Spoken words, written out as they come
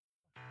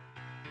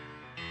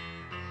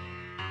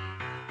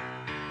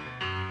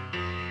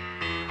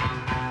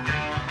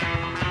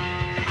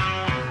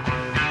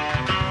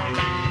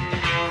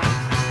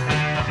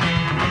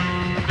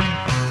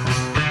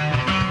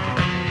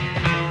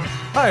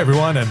Hi,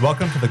 everyone, and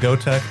welcome to the Go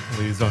Tech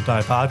Please Don't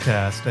Die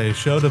podcast, a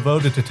show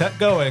devoted to tech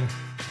going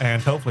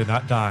and hopefully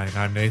not dying.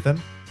 I'm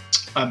Nathan.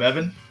 I'm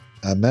Evan.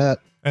 I'm Matt.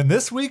 And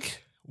this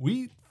week,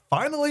 we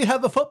finally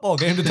have a football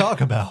game to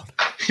talk about.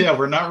 Yeah,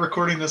 we're not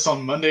recording this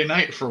on Monday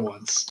night for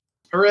once.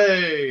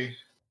 Hooray!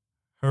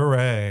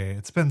 Hooray.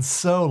 It's been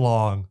so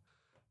long.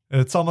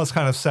 It's almost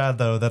kind of sad,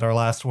 though, that our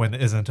last win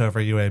isn't over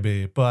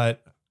UAB,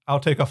 but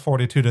I'll take a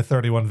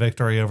 42-31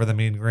 victory over the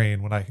Mean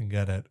Green when I can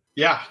get it.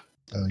 Yeah.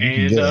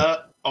 And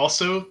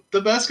also,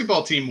 the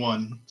basketball team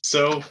won.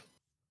 So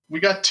we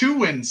got 2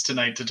 wins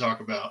tonight to talk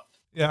about.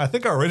 Yeah, I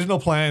think our original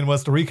plan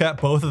was to recap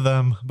both of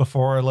them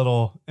before a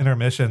little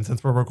intermission,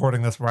 since we're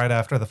recording this right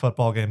after the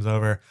football game's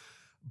over.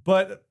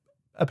 But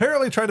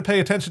apparently trying to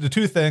pay attention to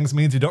 2 things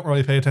means you don't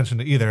really pay attention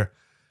to either.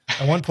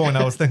 At one point,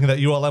 I was thinking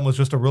that ULM was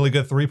just a really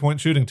good 3-point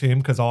shooting team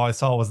because all I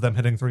saw was them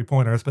hitting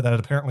 3-pointers, but that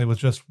apparently was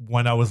just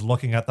when I was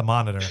looking at the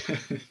monitor.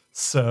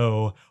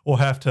 So we'll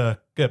have to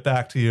get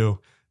back to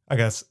you, I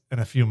guess, in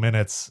a few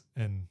minutes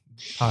in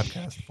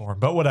podcast form.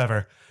 But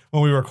whatever,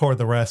 when we record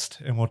the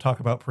rest, and we'll talk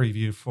about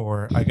preview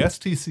for, I guess,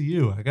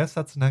 TCU. I guess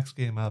that's the next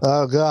game up.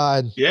 Oh,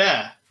 God.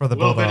 Yeah. For the a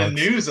little Bulldogs. bit of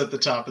news at the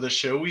top of the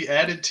show. We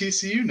added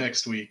TCU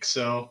next week,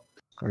 so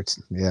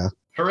Yeah.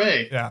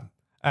 hooray. Yeah.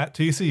 At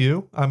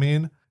TCU, I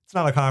mean, it's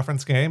not a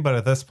conference game, but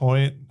at this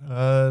point,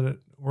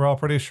 we're all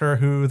pretty sure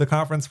who the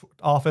conference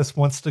office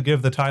wants to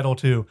give the title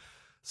to.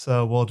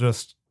 So we'll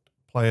just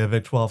play a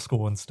Big 12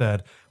 school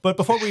instead. But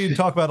before we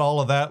talk about all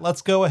of that,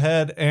 let's go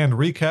ahead and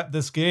recap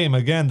this game.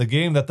 Again, the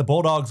game that the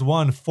Bulldogs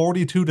won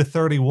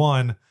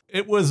 42-31.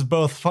 It was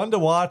both fun to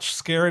watch,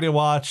 scary to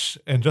watch,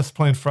 and just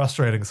plain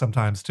frustrating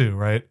sometimes too,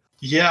 right?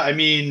 Yeah, I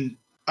mean,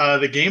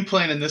 the game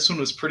plan in this one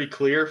was pretty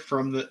clear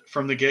from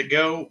the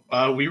get-go.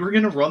 We were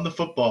going to run the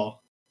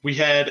football. We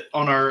had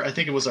on I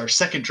think it was our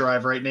second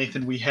drive, right,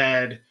 Nathan? We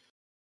had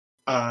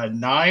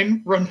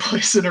 9 run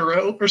plays in a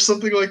row or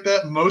something like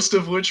that, most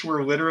of which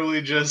were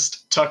literally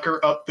just Tucker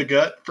up the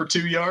gut for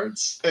 2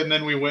 yards. And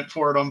then we went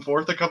for it on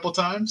 4th a couple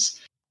times.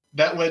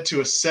 That led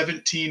to a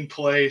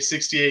 17-play,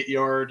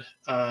 68-yard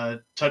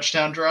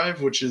touchdown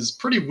drive, which is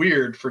pretty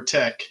weird for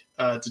Tech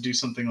to do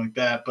something like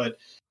that. But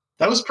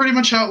that was pretty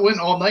much how it went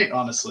all night,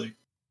 honestly.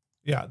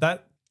 Yeah,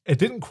 it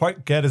didn't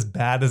quite get as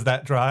bad as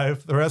that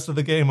drive. The rest of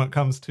the game, when it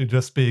comes to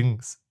just being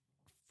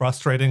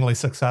frustratingly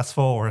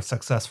successful or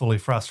successfully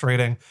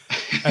frustrating,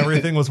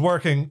 everything was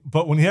working.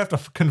 But when you have to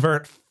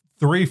convert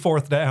 3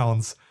 4th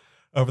downs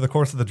over the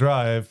course of the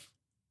drive,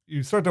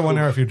 you start to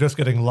wonder if you're just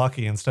getting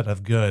lucky instead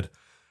of good.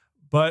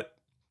 But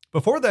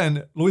before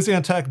then,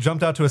 Louisiana Tech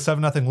jumped out to a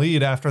 7-0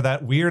 lead after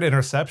that weird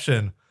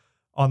interception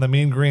on the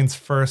Mean Green's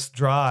first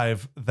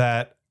drive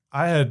that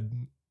I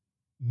had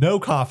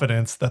no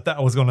confidence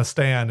that was going to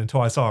stand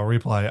until I saw a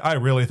replay. I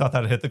really thought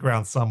that had hit the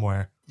ground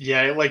somewhere.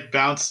 Yeah, it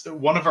bounced.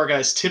 One of our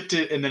guys tipped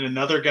it, and then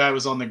another guy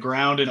was on the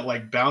ground, and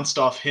it bounced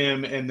off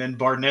him, and then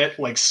Barnett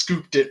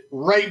scooped it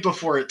right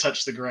before it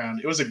touched the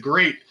ground. It was a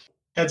great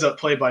heads-up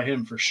play by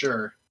him for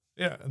sure.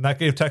 Yeah, and that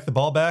gave Tech the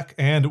ball back,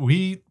 and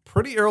we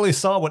pretty early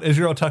saw what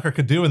Israel Tucker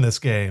could do in this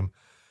game.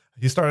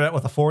 He started out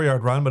with a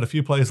 4-yard run, but a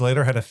few plays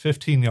later had a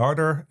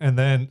 15-yarder, and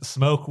then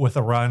Smoke with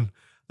a run,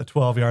 the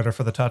 12-yarder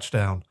for the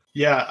touchdown.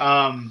 Yeah,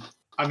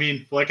 I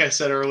mean, like I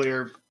said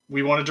earlier,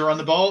 we wanted to run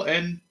the ball,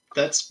 and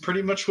that's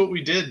pretty much what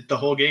we did the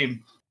whole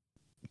game.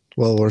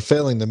 Well, we're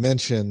failing to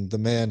mention the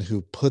man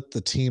who put the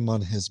team on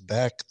his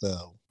back,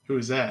 though. Who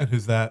is that? And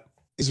who's that?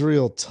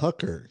 Israel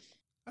Tucker.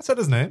 I said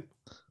his name.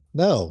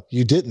 No,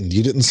 you didn't.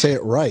 You didn't say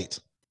it right.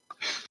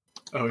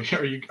 Oh,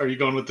 are you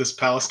going with this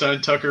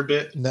Palestine Tucker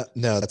bit? No,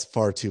 that's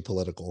far too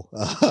political.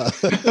 I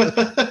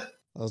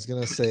was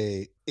going to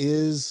say,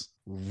 is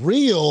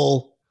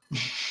real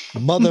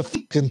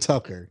motherfucking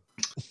Tucker.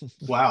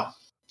 Wow.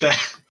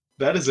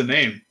 That is a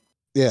name.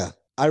 Yeah.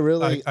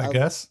 I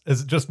guess.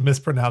 Is it just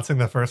mispronouncing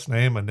the first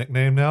name a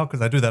nickname now?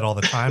 Because I do that all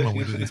the time when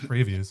we do these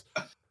previews.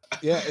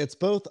 Yeah, it's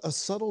both a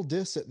subtle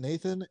diss at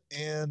Nathan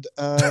and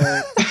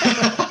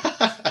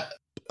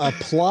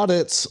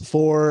plaudits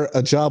for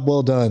a job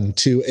well done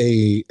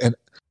to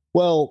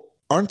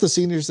aren't the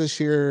seniors this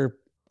year,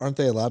 aren't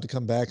they allowed to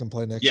come back and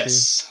play next year?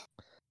 Yes.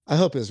 I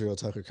hope Israel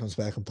Tucker comes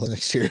back and play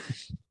next year.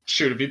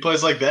 Shoot, if he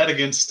plays like that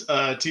against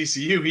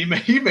TCU,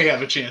 he may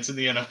have a chance in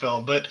the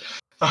NFL. But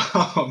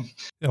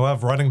we'll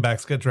have running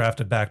backs get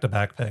drafted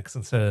back-to-back picks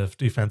instead of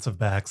defensive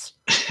backs.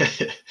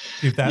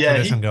 Keep that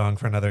tradition going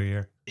for another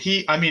year.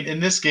 In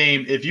this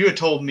game, if you had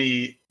told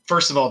me,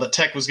 first of all, that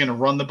Tech was going to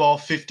run the ball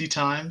 50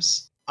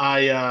 times,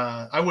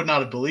 I would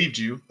not have believed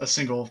you a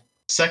single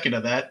second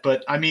of that.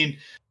 But I mean,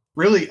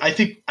 really, I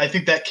think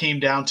that came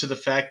down to the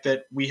fact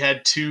that we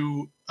had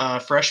 2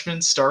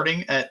 freshmen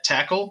starting at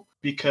tackle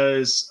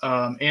because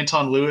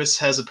Anton Lewis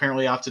has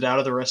apparently opted out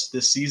of the rest of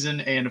this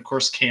season, and of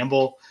course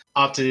Campbell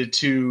opted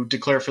to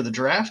declare for the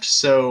draft.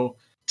 So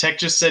Tech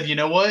just said, you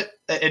know what?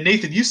 And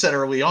Nathan, you said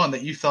early on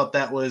that you thought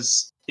it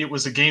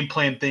was a game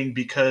plan thing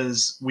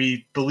because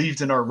we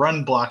believed in our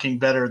run blocking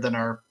better than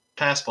our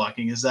pass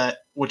blocking. Is that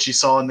what you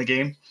saw in the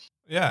game?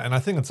 Yeah, and I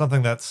think it's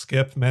something that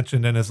Skip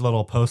mentioned in his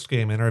little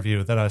post-game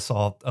interview that I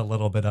saw a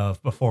little bit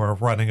of before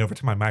running over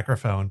to my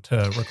microphone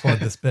to record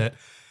this bit.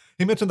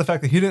 He mentioned the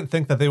fact that he didn't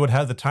think that they would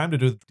have the time to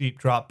do deep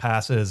drop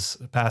passes,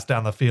 pass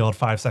down the field,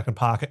 5-second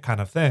pocket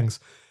kind of things.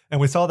 And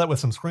we saw that with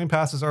some screen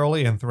passes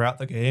early and throughout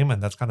the game, and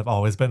that's kind of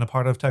always been a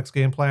part of Tech's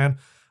game plan.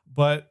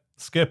 But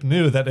Skip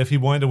knew that if he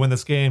wanted to win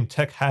this game,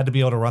 Tech had to be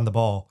able to run the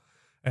ball.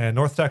 And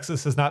North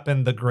Texas has not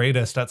been the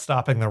greatest at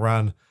stopping the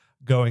run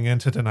going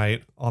into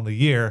tonight on the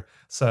year.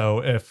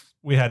 So if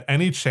we had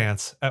any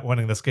chance at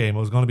winning this game, it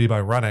was going to be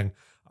by running.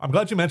 I'm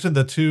glad you mentioned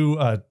the two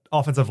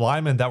offensive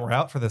linemen that were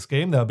out for this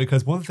game, though,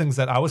 because one of the things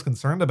that I was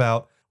concerned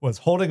about was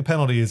holding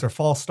penalties or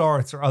false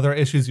starts or other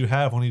issues you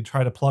have when you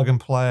try to plug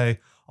and play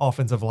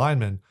offensive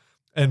linemen.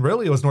 And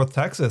really, it was North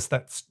Texas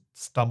that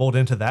stumbled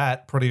into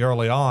that pretty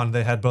early on.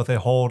 They had both a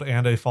hold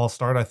and a false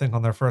start, I think,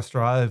 on their first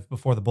drive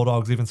before the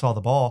Bulldogs even saw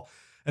the ball.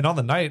 And on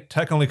the night,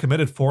 Tech only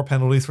committed 4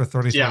 penalties for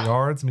 33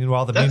 yards.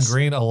 Meanwhile, the Mean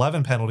Green,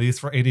 11 penalties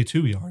for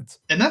 82 yards.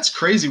 And that's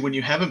crazy when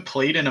you haven't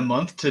played in a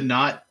month to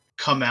not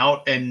come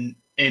out and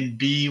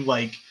be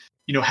like,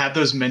 you know, have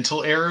those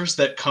mental errors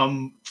that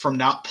come from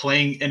not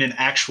playing in an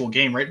actual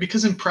game, right?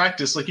 Because in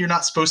practice, like, you're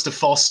not supposed to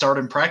false start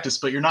in practice,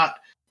 but you're not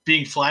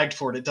being flagged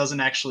for it. It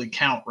doesn't actually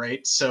count,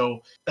 right?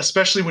 So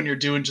especially when you're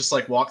doing just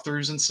like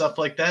walkthroughs and stuff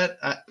like that,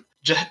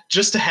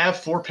 just to have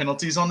 4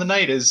 penalties on the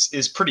night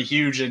is pretty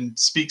huge and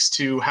speaks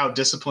to how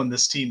disciplined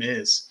this team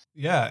is.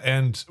 Yeah,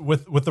 and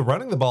with the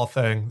running the ball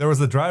thing, there was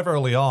a drive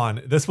early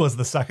on. This was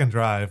the second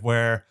drive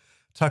where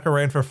Tucker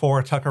ran for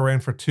 4, Tucker ran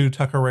for 2,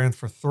 Tucker ran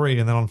for 3,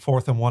 and then on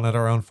 4th and 1 at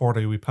our own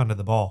 40, we punted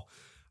the ball.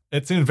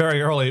 It seemed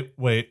very early,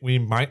 wait, we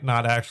might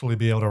not actually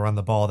be able to run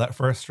the ball. That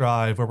first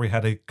drive where we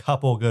had a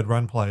couple good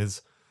run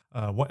plays,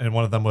 and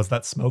one of them was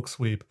that smoke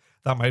sweep,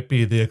 that might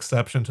be the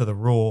exception to the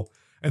rule.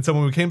 And so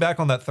when we came back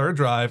on that third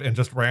drive and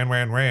just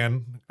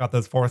ran, got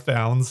those 4th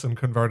downs and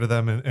converted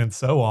them and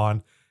so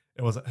on,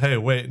 it was, hey,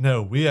 wait,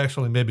 no, we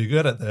actually may be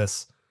good at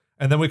this.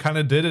 And then we kind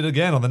of did it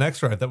again on the next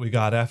drive that we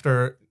got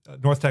after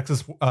North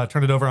Texas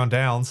turned it over on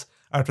downs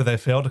after they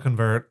failed to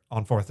convert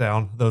on 4th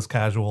down, those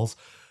casuals.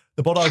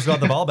 The Bulldogs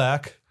got the ball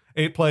back,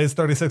 8 plays,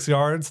 36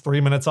 yards,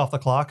 3 minutes off the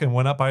clock, and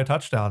went up by a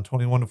touchdown,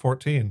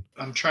 21-14.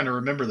 I'm trying to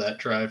remember that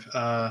drive.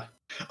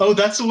 Oh,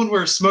 that's the one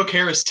where Smoke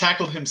Harris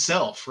tackled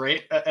himself,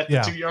 right? At the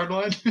 2-yard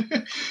line?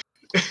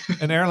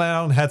 And Aaron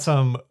Allen had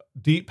some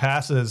deep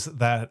passes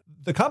that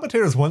the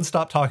commentators wouldn't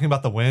stop talking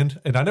about the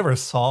wind, and I never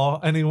saw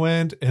any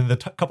wind. And the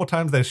couple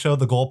times they showed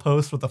the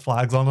goalposts with the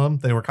flags on them,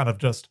 they were kind of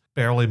just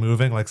barely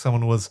moving, like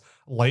someone was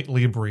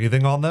lightly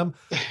breathing on them.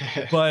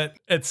 But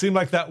it seemed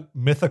like that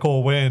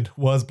mythical wind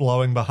was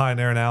blowing behind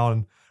Aaron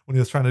Allen when he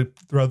was trying to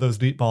throw those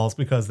deep balls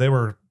because they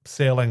were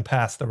sailing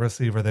past the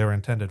receiver they were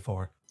intended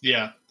for.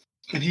 Yeah.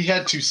 And he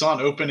had Toussaint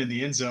open in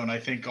the end zone, I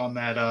think, on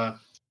that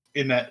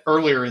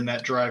earlier in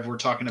that drive we're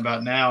talking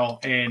about now,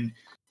 and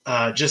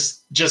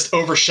just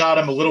overshot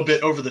him a little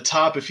bit over the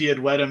top. If he had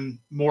let him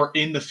more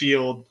in the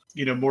field,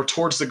 you know, more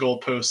towards the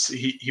goalposts,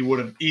 he would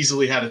have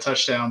easily had a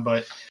touchdown.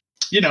 But,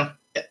 you know,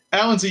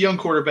 Allen's a young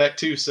quarterback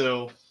too,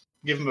 so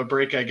give him a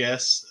break, I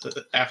guess,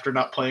 after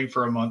not playing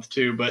for a month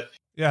too. But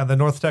yeah, the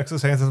North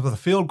Texas answers with a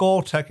field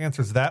goal. Tech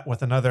answers that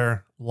with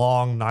another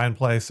long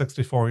 9-play,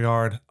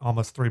 64-yard,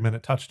 almost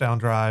 3-minute touchdown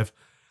drive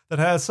that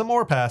has some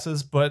more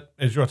passes, but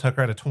Israel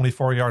Tucker had a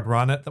 24-yard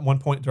run at one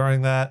point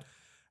during that.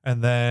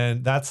 And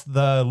then that's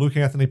the Luke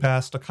Anthony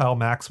pass to Kyle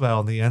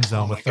Maxwell in the end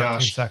zone with 13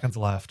 seconds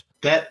left.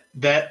 That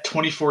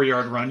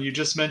 24-yard run you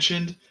just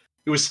mentioned,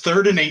 it was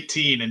 3rd and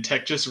 18, and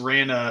Tech just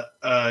ran a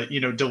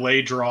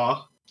delay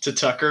draw to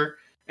Tucker.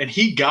 And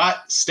he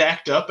got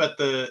stacked up at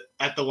the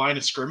line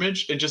of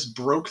scrimmage and just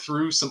broke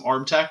through some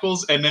arm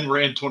tackles and then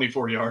ran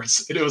 24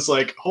 yards. And it was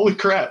like, holy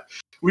crap,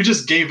 we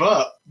just gave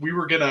up. We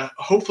were going to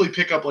hopefully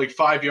pick up like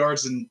 5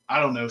 yards. And I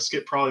don't know,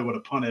 Skip probably would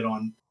have punted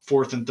on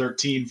 4th and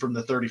 13 from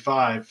the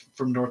 35,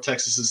 from North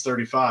Texas's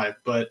 35.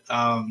 But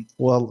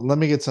well, let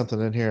me get something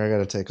in here. I got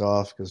to take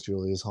off because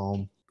Julia's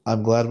home.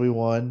 I'm glad we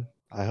won.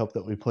 I hope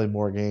that we play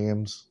more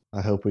games.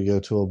 I hope we go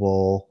to a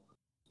bowl.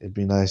 It'd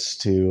be nice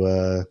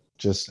to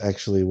just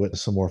actually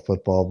witness some more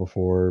football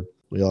before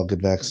we all get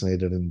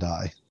vaccinated and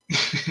die.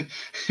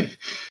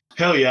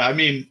 Hell yeah. I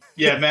mean,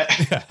 yeah, Matt.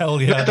 Yeah,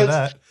 hell yeah to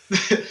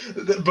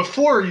that.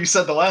 Before you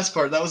said the last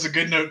part, that was a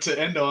good note to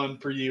end on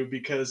for you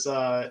because,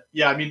 I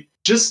mean,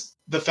 just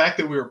the fact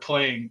that we were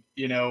playing,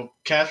 you know,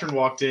 Catherine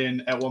walked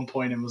in at one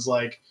point and was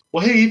like,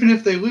 well, hey, even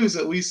if they lose,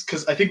 at least,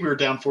 because I think we were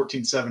down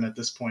 14-7 at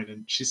this point,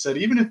 and she said,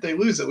 even if they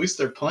lose, at least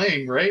they're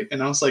playing, right?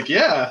 And I was like,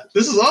 yeah,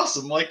 this is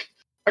awesome. Like,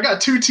 I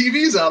got 2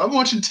 TVs out. I'm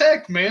watching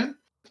Tech, man.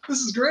 This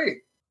is great.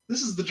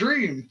 This is the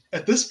dream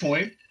at this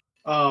point.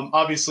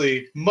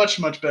 Obviously, much,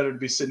 much better to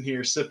be sitting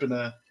here sipping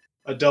a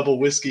double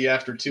whiskey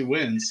after 2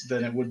 wins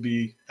than it would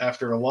be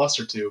after a loss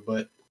or 2.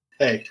 But,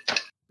 hey.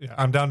 Yeah,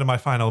 I'm down to my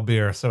final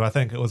beer, so I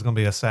think it was going to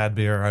be a sad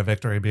beer or a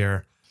victory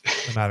beer,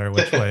 no matter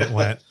which way it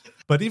went.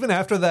 But even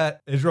after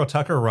that Israel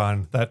Tucker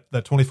run, that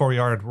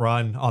 24-yard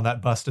run on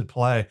that busted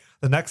play,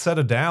 the next set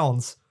of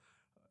downs,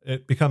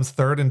 it becomes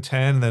 3rd and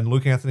 10. Then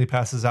Luke Anthony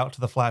passes out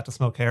to the flat to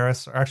Smoke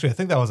Harris. Or actually, I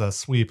think that was a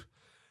sweep.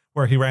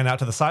 where he ran out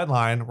to the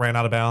sideline, ran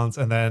out of bounds,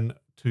 and then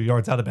 2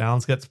 yards out of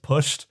bounds gets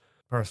pushed.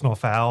 Personal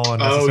foul,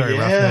 unnecessary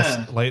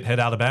roughness, late hit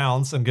out of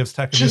bounds, and gives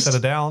Tech a new set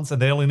of downs.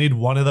 And they only need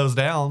one of those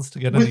downs to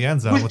get in the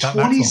end zone with that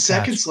 20 Maxwell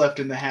seconds catch. left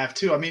in the half,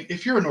 too. I mean,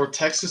 if you're a North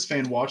Texas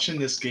fan watching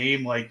this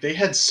game, like they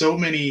had so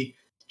many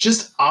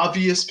just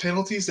obvious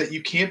penalties that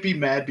you can't be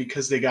mad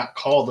because they got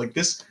called. Like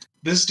this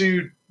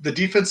dude, the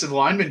defensive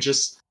lineman,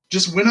 just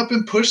went up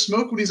and pushed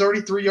Smoke when he's already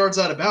 3 yards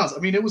out of bounds.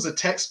 I mean, it was a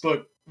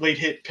textbook late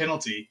hit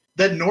penalty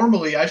that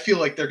normally I feel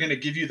like they're going to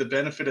give you the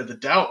benefit of the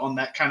doubt on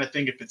that kind of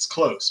thing if it's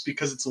close,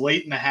 because it's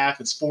late in the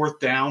half, it's 4th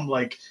down.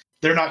 Like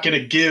they're not going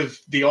to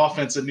give the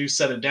offense a new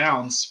set of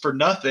downs for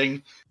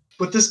nothing.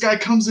 But this guy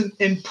comes in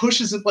and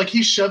pushes it, like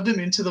he shoved him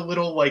into the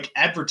little like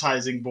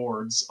advertising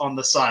boards on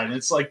the side. And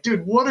it's like,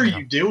 dude, what are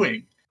you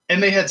doing?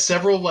 And they had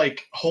several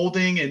like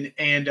holding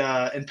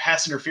and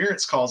pass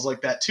interference calls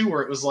like that too,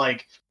 where it was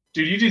like,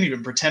 dude, you didn't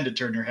even pretend to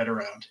turn your head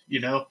around,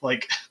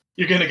 like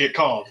you're going to get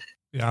called.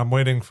 Yeah, I'm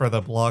waiting for the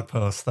blog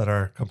posts that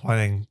are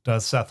complaining,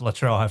 does Seth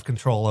Luttrell have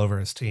control over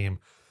his team?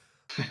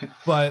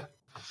 But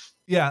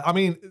yeah, I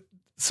mean,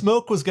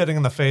 Smoke was getting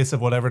in the face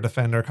of whatever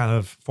defender kind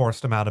of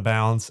forced him out of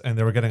bounds, and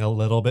they were getting a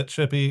little bit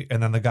chippy,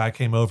 and then the guy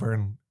came over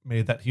and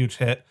made that huge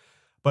hit.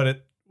 But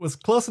it was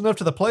close enough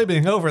to the play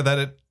being over that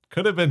it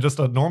could have been just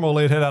a normal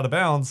late hit out of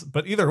bounds.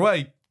 But either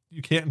way,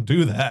 you can't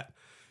do that.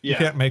 You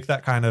can't make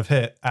that kind of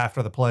hit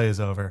after the play is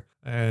over.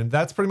 And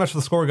that's pretty much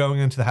the score going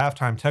into the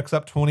halftime. Tech's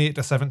up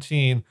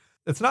 28-17.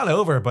 It's not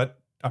over, but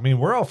I mean,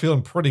 we're all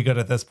feeling pretty good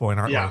at this point,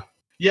 aren't we?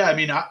 Yeah. I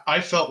mean, I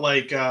felt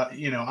like,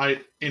 in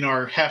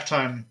our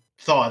halftime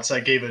thoughts, I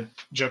gave a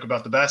joke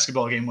about the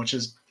basketball game, which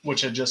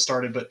had just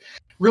started. But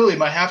really,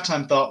 my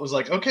halftime thought was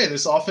like, okay,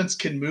 this offense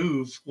can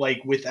move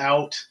like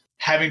without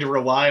having to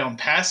rely on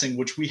passing,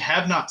 which we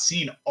have not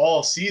seen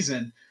all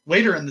season.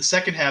 Later in the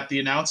second half, the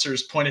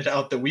announcers pointed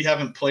out that we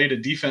haven't played a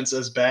defense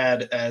as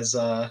bad as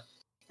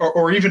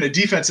or even a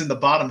defense in the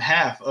bottom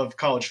half of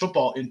college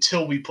football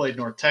until we played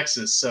North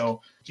Texas.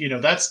 So,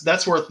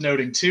 that's worth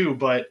noting too.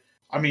 But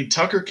I mean,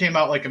 Tucker came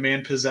out like a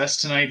man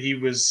possessed tonight. He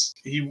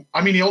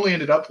only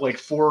ended up like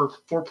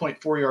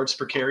 4.4 yards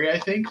per carry, I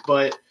think,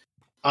 but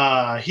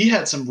he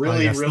had some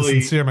really the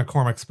Sincere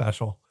McCormick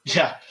special.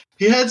 Yeah.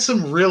 He had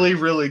some really,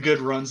 really good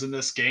runs in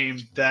this game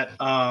that,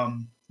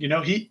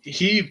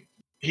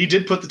 he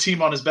did put the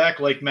team on his back,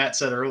 like Matt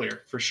said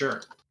earlier, for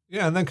sure.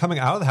 Yeah. And then coming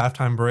out of the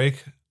halftime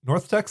break,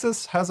 North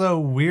Texas has a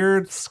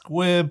weird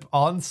squib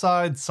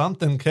onside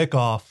something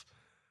kickoff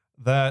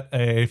that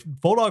a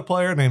Bulldog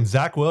player named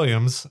Zach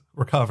Williams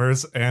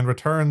recovers and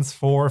returns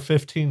for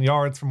 15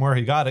 yards from where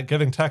he got it,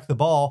 giving Tech the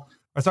ball.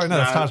 Or sorry, no,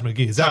 that's Taj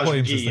McGee. Zach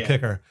Williams is the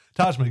kicker.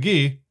 Taj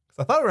McGee,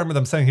 I thought I remember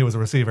them saying he was a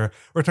receiver,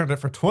 returned it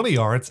for 20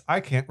 yards. I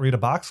can't read a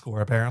box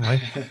score,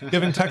 apparently.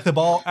 Giving Tech the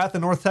ball at the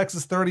North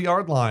Texas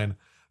 30-yard line.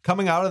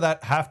 Coming out of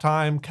that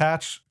halftime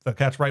catch, the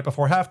catch right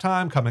before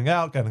halftime, coming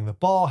out, getting the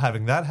ball,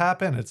 having that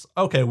happen. It's,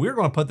 okay, we're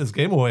going to put this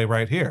game away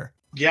right here.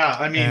 Yeah,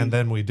 I mean... And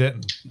then we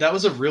didn't. That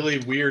was a really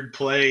weird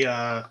play.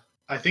 I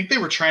think they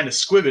were trying to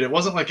squib it. It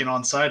wasn't like an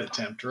onside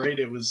attempt, right?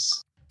 It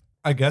was...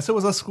 I guess it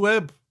was a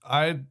squib.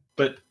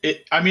 But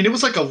it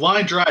was like a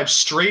line drive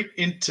straight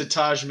into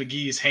Taj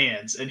McGee's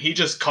hands, and he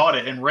just caught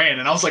it and ran.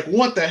 And I was like,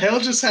 what the hell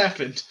just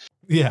happened?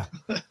 Yeah.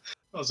 That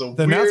was a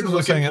the weird announcers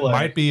were saying play. It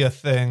might be a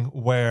thing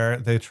where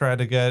they try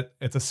to get,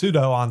 it's a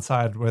pseudo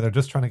onside where they're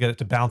just trying to get it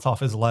to bounce off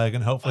his leg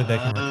and hopefully they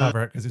can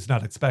recover it because he's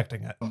not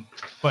expecting it.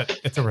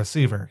 But it's a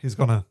receiver. He's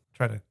going to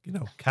try to,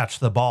 catch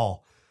the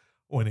ball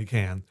when he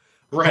can.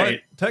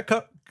 Right. But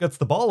Tech gets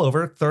the ball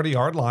over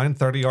 30-yard line,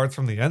 30 yards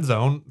from the end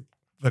zone,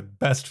 the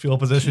best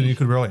field position you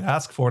could really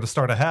ask for to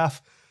start a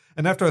half.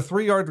 And after a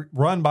 3-yard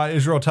run by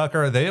Israel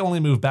Tucker, they only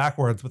move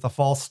backwards with a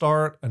false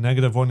start, a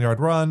negative 1-yard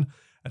run,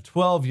 a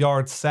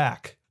 12-yard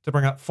sack to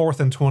bring up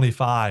 4th and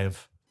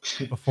 25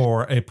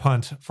 before a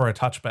punt for a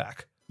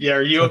touchback. Yeah,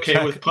 are you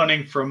okay with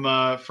punting from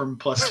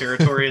plus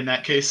territory in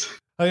that case?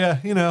 Oh yeah,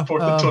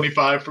 4th and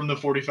 25 from the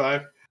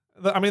 45.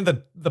 I mean,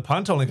 the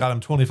punt only got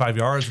him 25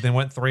 yards, and they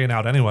went 3 and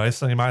out anyway,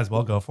 so you might as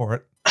well go for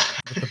it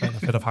with the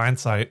benefit of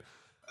hindsight.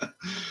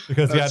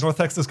 Because North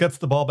Texas gets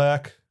the ball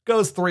back,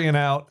 goes 3 and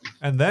out,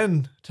 and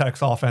then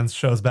Tech's offense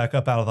shows back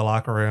up out of the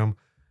locker room.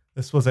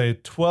 This was a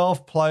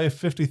 12-play,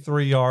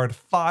 53-yard,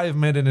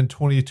 5-minute and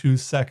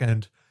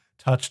 22-second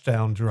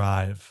touchdown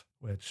drive.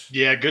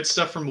 Good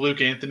stuff from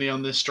Luke Anthony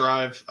on this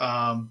drive,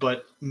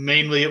 but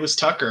mainly it was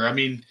Tucker. I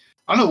mean,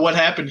 I don't know what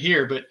happened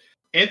here, but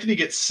Anthony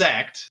gets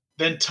sacked,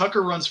 then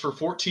Tucker runs for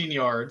 14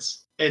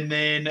 yards, and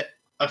then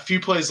a few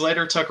plays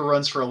later, Tucker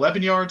runs for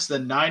 11 yards,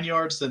 then 9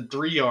 yards, then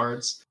 3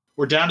 yards.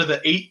 We're down to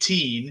the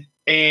 18,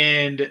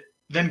 and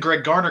then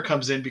Greg Garner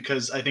comes in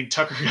because I think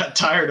Tucker got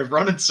tired of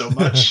running so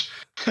much.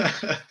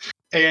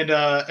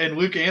 And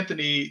Luke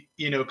Anthony,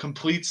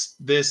 completes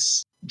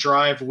this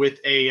drive with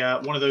a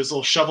one of those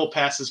little shovel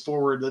passes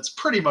forward. That's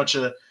pretty much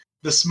the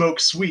smoke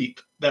sweep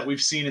that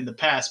we've seen in the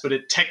past, but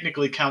it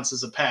technically counts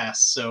as a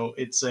pass. So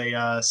it's a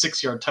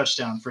 6-yard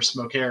touchdown for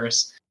Smoke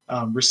Harris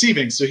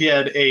receiving. So he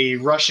had a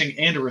rushing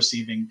and a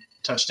receiving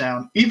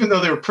touchdown, even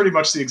though they were pretty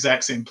much the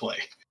exact same play.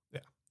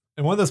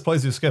 And one of those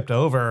plays you skipped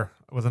over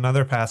was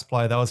another pass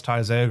play. That was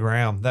Isaiah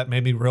Graham. That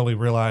made me really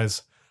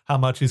realize how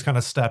much he's kind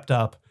of stepped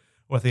up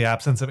with the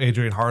absence of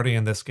Adrian Hardy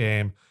in this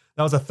game.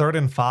 That was a 3rd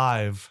and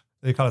 5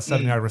 that he caught a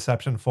 7-yard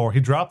reception for. He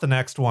dropped the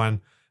next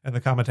one, and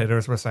the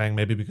commentators were saying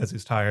maybe because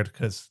he's tired,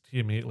 because he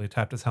immediately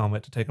tapped his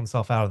helmet to take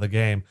himself out of the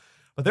game.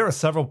 But there were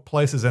several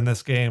places in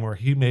this game where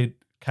he made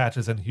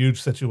catches in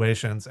huge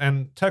situations,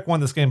 and Tech won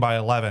this game by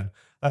 11.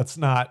 That's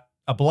not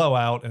a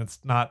blowout, and it's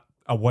not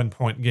a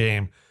 1-point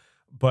game,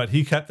 but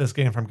he kept this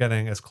game from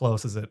getting as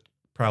close as it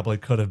probably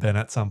could have been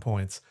at some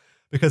points.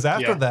 Because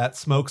after that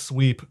smoke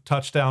sweep,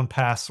 touchdown,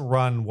 pass,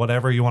 run,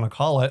 whatever you want to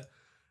call it,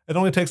 it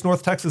only takes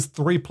North Texas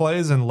 3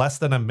 plays in less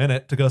than a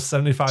minute to go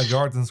 75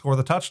 yards and score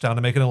the touchdown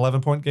to make it an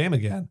 11-point game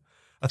again.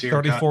 A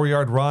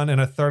 34-yard run and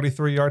a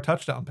 33-yard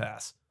touchdown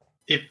pass.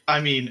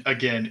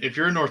 Again, if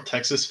you're a North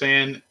Texas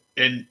fan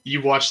and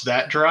you watch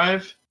that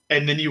drive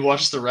and then you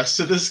watch the rest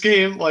of this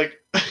game, like,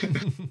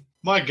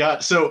 my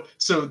God. So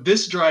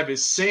this drive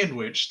is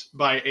sandwiched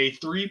by a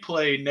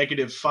 3-play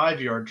negative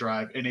 5-yard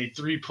drive and a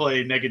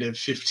 3-play negative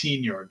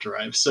 15-yard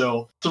drive.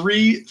 So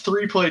three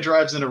 3-play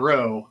drives in a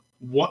row.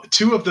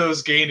 2 of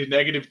those gained a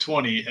negative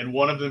 20 and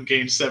one of them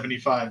gained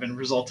 75 and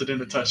resulted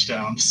in a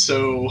touchdown.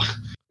 So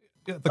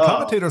the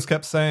commentators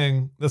kept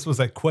saying this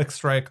was a quick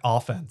strike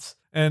offense.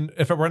 And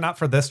if it were not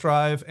for this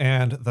drive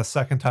and the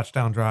second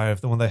touchdown drive,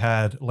 the one they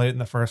had late in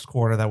the first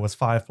quarter that was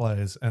 5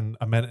 plays and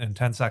a minute and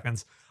 10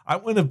 seconds, I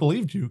wouldn't have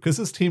believed you, because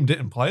this team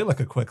didn't play like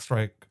a quick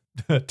strike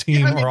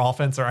team or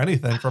offense or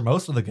anything for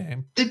most of the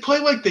game. They play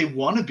like they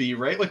want to be,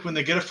 right? Like when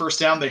they get a first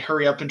down, they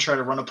hurry up and try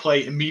to run a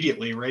play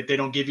immediately, right? They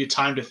don't give you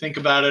time to think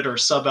about it or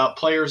sub out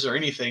players or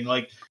anything.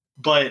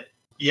 But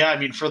yeah, I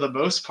mean, for the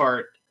most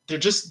part, they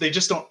just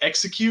don't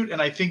execute.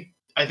 And I think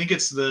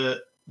it's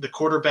the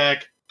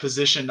quarterback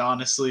position,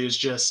 honestly, is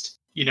just,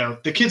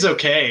 the kid's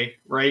okay,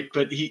 right?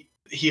 But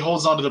he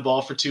holds onto the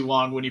ball for too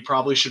long when he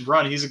probably should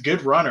run. He's a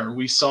good runner.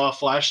 We saw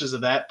flashes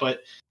of that,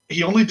 but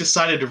he only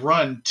decided to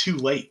run too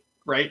late,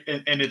 right?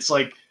 And it's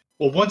like,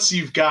 well, once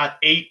you've got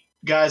 8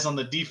 guys on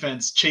the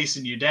defense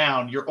chasing you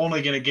down, you're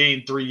only going to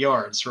gain 3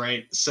 yards,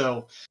 right?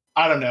 So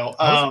I don't know.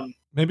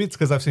 Maybe it's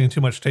because I've seen too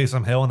much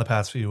Taysom Hill in the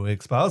past few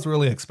weeks, but I was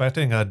really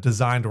expecting a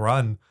designed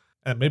run.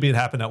 And maybe it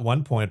happened at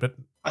one point, but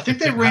I think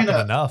they ran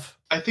enough.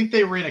 I think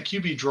they ran a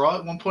QB draw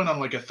at one point on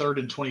like a 3rd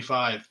and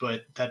 25,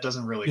 but that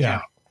doesn't really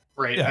count,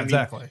 right? Yeah,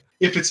 exactly.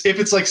 If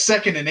it's like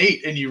 2nd and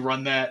 8 and you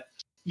run that,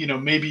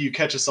 maybe you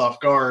catch us off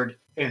guard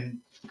and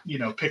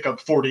pick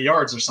up 40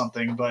 yards or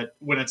something. But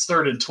when it's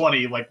 3rd and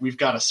 20, like, we've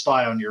got a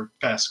spy on your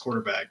past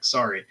quarterback.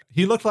 Sorry.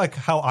 He looked like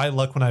how I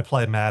look when I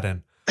play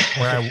Madden,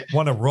 where I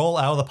want to roll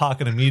out of the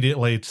pocket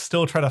immediately,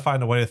 still try to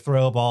find a way to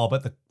throw a ball,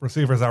 but the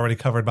receiver's already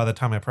covered by the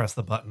time I press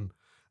the button.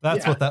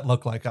 That's what that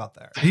looked like out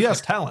there. He has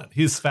talent.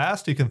 He's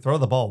fast. He can throw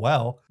the ball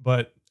well,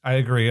 but I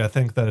agree. I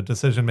think the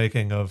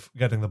decision-making of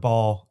getting the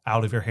ball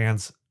out of your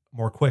hands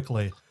more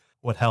quickly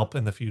would help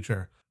in the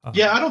future. I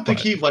don't think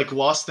he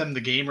lost them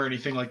the game or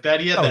anything like that.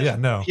 He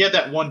had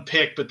that one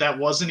pick, but that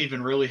wasn't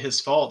even really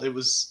his fault.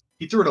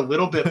 He threw it a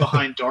little bit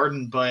behind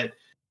Darden, but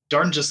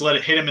Darden just let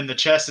it hit him in the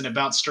chest and it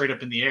bounced straight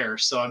up in the air.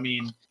 So, I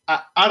mean,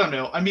 I don't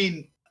know. I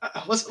mean,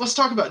 let's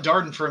talk about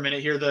Darden for a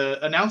minute here. The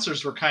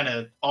announcers were kind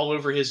of all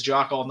over his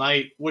jock all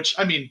night, which,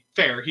 I mean,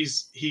 fair.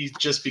 He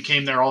just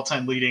became their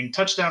all-time leading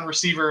touchdown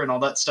receiver and all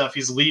that stuff.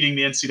 He's leading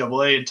the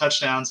NCAA in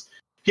touchdowns.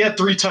 He had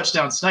 3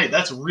 touchdowns tonight.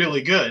 That's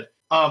really good.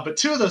 But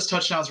 2 of those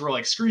touchdowns were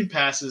like screen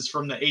passes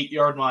from the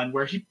 8-yard line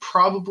where he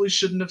probably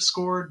shouldn't have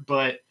scored.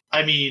 But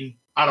I mean,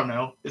 I don't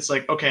know. It's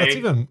like, okay. That's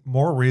even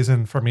more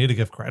reason for me to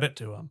give credit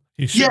to him.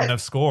 He shouldn't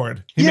have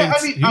scored. He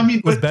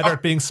was better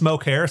at being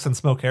Smoke Harris than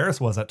Smoke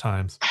Harris was at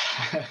times.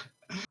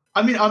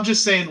 I mean, I'm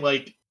just saying,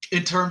 like,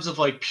 in terms of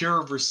like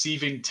pure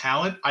receiving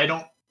talent, I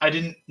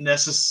didn't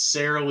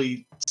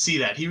necessarily see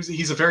that.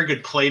 He's a very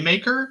good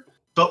playmaker,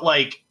 but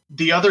like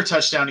the other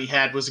touchdown he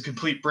had was a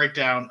complete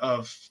breakdown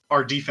of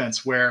our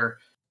defense where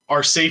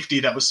our safety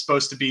that was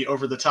supposed to be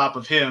over the top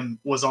of him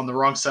was on the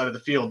wrong side of the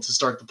field to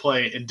start the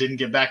play and didn't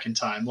get back in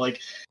time. Like,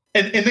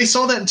 and they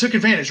saw that and took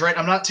advantage, right?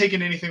 I'm not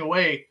taking anything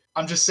away.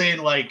 I'm just saying,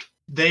 like,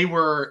 they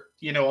were,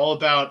 all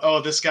about,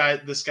 oh, this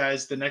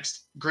guy's the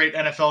next great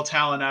NFL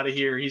talent out of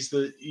here. He's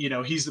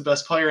the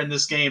best player in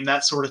this game,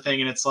 that sort of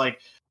thing. And it's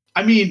like,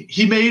 I mean,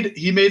 he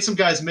made some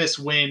guys miss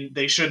when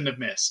they shouldn't have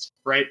missed,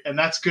 right? And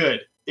that's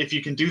good. If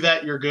you can do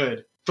that, you're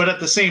good. But at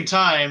the same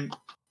time,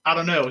 I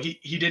don't know.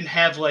 He didn't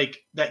have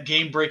like that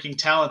game-breaking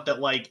talent that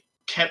like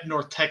kept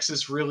North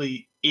Texas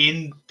really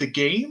in the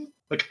game.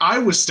 Like, I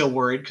was still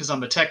worried because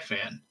I'm a Tech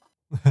fan,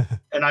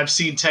 and I've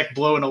seen Tech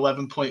blow an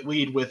 11-point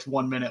lead with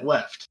 1 minute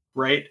left,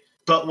 right?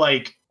 But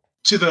like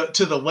to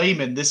the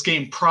layman, this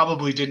game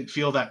probably didn't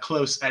feel that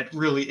close at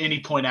really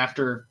any point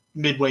after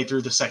midway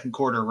through the second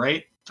quarter,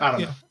 right? I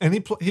don't know. And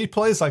he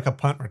plays like a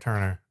punt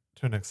returner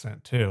to an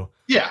extent too.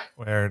 Yeah.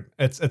 Where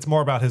it's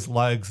more about his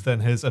legs than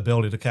his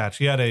ability to catch.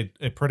 He had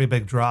a pretty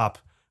big drop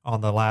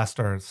on the last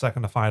or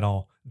second to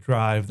final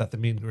drive that the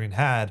Mean Green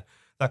had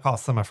that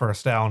cost them a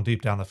first down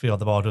deep down the field.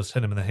 The ball just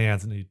hit him in the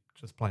hands and he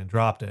just plain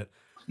dropped it.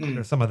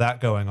 There's some of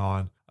that going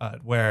on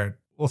where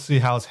we'll see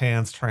how his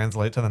hands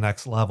translate to the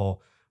next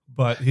level.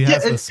 But he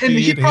has the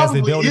speed, and he has the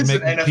ability is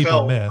to an make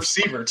people NFL miss.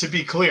 receiver. To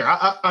be clear,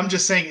 I'm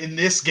just saying in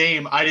this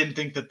game, I didn't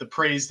think that the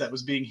praise that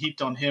was being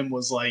heaped on him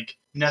was like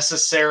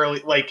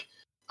necessarily like.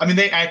 I mean,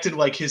 they acted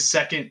like his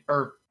second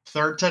or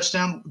third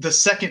touchdown, the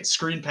second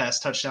screen pass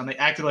touchdown. They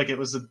acted like it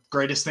was the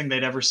greatest thing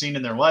they'd ever seen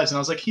in their lives. And I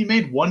was like, he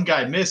made one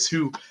guy miss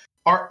who.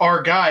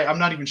 Our guy, I'm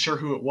not even sure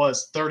who it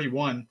was,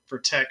 31 for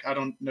Tech. I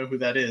don't know who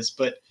that is,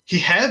 but he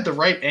had the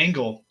right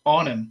angle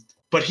on him.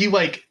 But he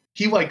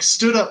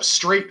stood up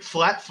straight,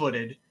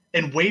 flat-footed,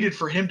 and waited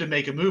for him to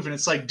make a move. And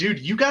it's like, dude,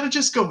 you got to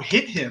just go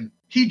hit him.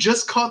 He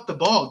just caught the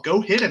ball.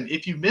 Go hit him.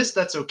 If you miss,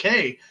 that's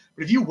okay.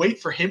 But if you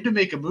wait for him to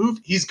make a move,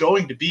 he's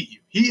going to beat you.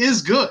 He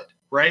is good,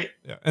 right?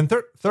 Yeah, and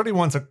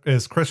 31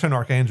 is Christian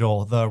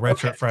Archangel, the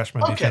redshirt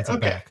freshman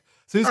defensive back.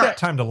 So he's got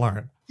time to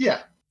learn.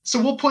 Yeah.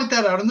 So we'll point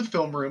that out in the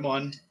film room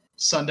on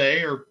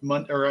Sunday or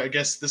Monday, or I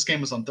guess this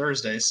game was on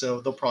Thursday,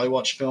 so they'll probably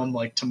watch film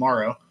like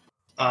tomorrow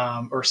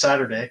or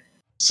Saturday.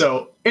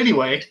 So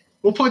anyway,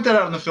 we'll point that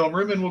out in the film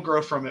room and we'll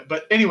grow from it.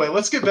 But anyway,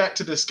 let's get back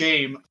to this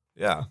game.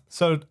 Yeah.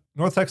 So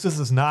North Texas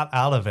is not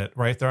out of it,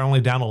 right? They're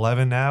only down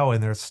 11 now,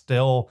 and there's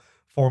still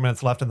 4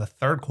 minutes left in the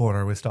third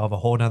quarter. We still have a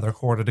whole nother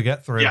quarter to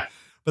get through. Yeah.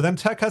 But then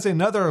Tech has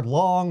another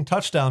long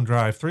touchdown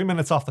drive, 3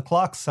 minutes off the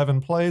clock, 7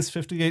 plays,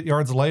 58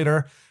 yards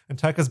later, and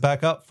Tech is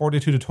back up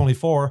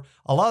 42-24.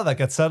 A lot of that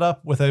gets set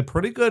up with a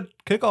pretty good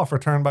kickoff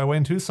return by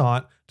Wayne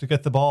Toussaint to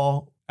get the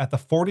ball at the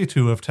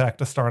 42 of Tech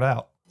to start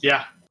out.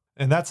 Yeah.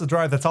 And that's the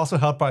drive that's also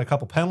helped by a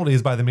couple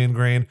penalties by the Mean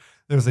Green.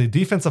 There's a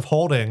defensive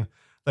holding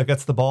that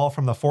gets the ball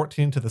from the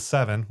 14 to the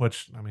 7,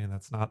 which, I mean,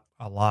 that's not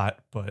a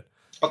lot, but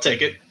I'll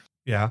take it.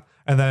 Yeah.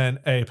 And then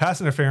a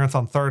pass interference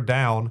on third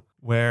down,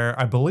 where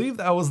I believe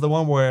that was the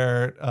one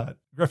where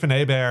Griffin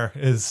Hebert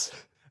is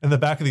in the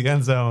back of the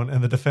end zone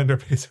and the defender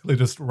basically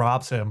just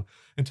robs him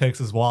and takes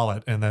his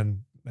wallet. And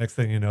then next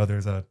thing you know,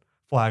 there's a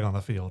flag on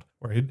the field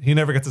where he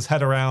never gets his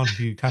head around.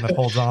 He kind of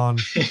holds on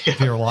to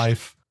your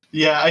life.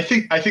 Yeah, I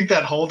think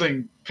that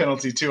holding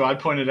penalty too. I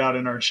pointed out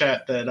in our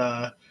chat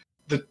that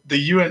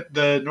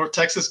the North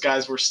Texas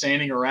guys were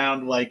standing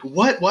around like,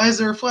 what? Why is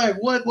there a flag?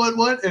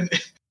 What?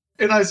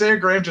 And Isaiah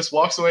Graham just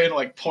walks away and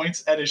like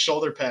points at his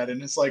shoulder pad,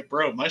 and it's like,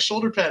 bro, my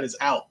shoulder pad is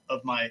out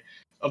of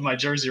my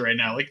jersey right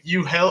now.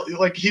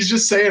 Like he's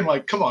just saying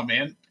like, come on,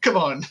 man, come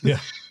on. Yeah.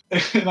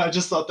 And I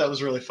just thought that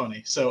was really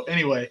funny. So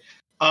anyway,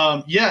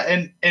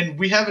 yeah, and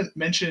we haven't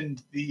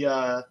mentioned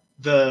the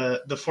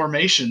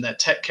formation that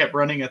Tech kept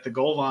running at the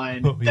goal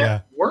line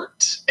that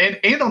worked,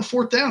 and on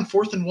fourth and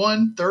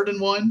 1, 3rd and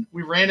 1,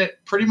 we ran it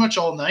pretty much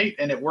all night,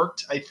 and it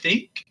worked. I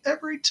think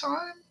every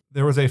time.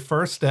 There was a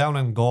first down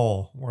and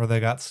goal where they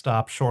got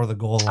stopped short of the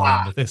goal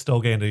line, but they still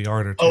gained a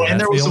yard or two. Oh, and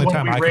That's there was the the only one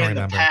time we I can ran the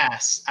remember.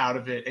 pass out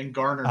of it, and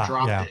Garner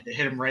dropped it. It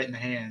hit him right in the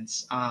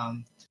hands.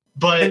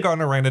 But and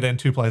Garner ran it in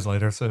 2 plays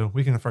later, so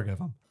we can forgive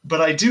him.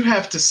 But I do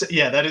have to say,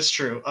 yeah, that is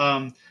true.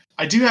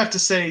 I do have to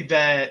say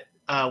that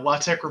La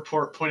Tech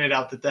Report pointed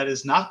out that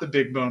is not the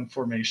Big Bone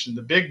formation.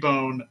 The Big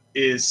Bone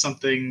is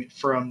something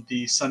from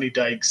the Sonny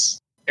Dykes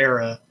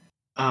era.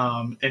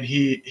 And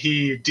he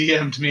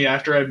DM'd me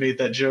after I made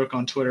that joke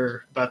on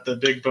Twitter about the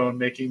big bone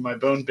making my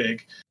bone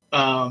big,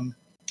 and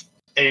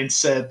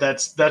said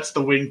that's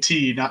the wing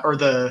T, or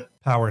the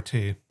power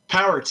T.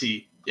 Power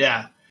T,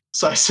 yeah.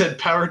 So I said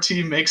power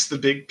T makes the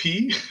big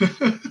P,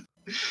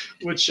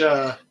 which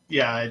I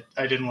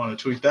didn't want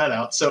to tweet that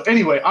out. So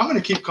anyway, I'm going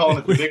to keep calling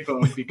it the big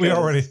bone because we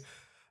already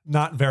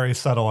not very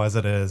subtle as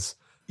it is.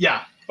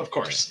 Yeah, of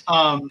course.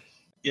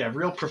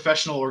 Real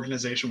professional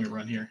organization we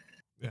run here.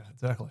 Yeah,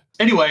 exactly.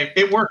 Anyway,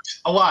 it worked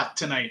a lot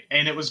tonight,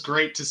 and it was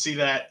great to see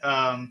that,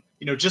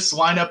 just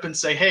line up and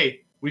say,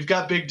 hey, we've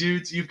got big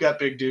dudes, you've got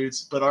big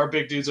dudes, but our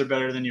big dudes are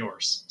better than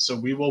yours, so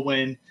we will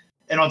win.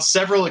 And on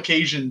several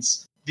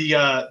occasions,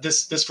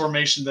 this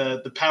formation,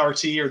 the power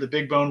T or the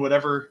big bone,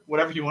 whatever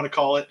you want to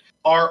call it,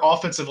 our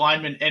offensive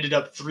linemen ended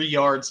up 3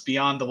 yards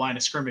beyond the line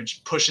of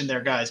scrimmage, pushing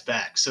their guys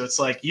back. So it's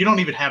like you don't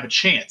even have a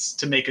chance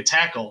to make a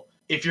tackle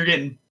if you're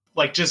getting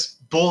like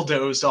just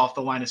bulldozed off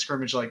the line of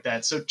scrimmage like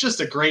that. So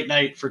just a great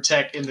night for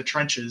Tech in the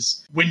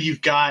trenches when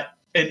you've got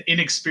an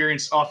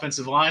inexperienced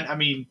offensive line. I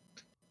mean,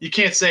 you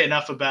can't say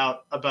enough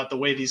about the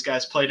way these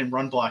guys played in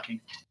run blocking.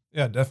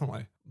 Yeah,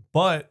 definitely.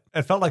 But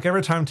it felt like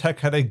every time Tech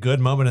had a good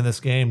moment in this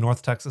game,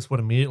 North Texas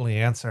would immediately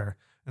answer.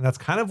 And that's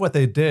kind of what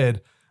they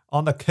did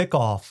on the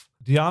kickoff.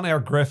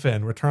 Deonair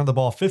Griffin returned the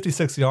ball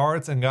 56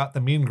 yards and got the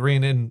Mean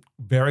Green in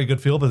very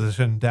good field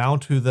position down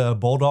to the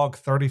Bulldog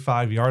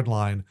 35-yard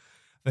line,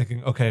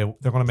 thinking, okay,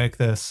 they're going to make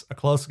this a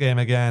close game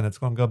again. It's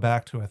going to go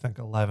back to, I think,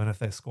 11 if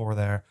they score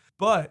there.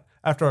 But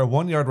after a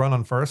 1-yard run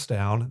on first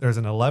down, there's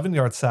an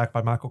 11-yard sack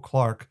by Michael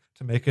Clark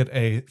to make it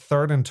a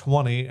 3rd and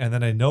 20, and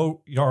then a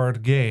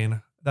no-yard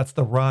gain. That's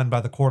the run by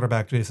the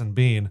quarterback, Jason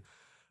Bean,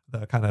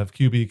 the kind of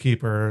QB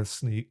keeper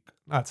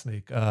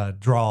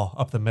draw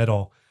up the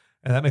middle.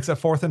 And that makes it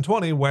 4th and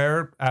 20,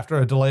 where after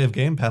a delay of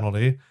game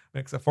penalty,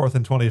 makes it 4th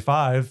and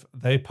 25.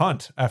 They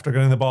punt after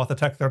getting the ball at the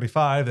Tech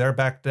 35. They're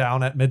back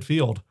down at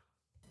midfield.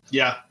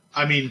 Yeah.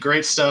 I mean,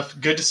 great stuff.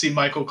 Good to see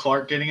Michael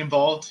Clark getting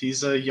involved.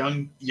 He's a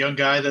young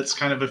guy that's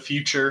kind of a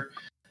future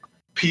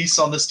piece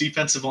on this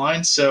defensive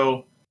line.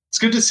 So it's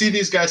good to see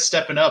these guys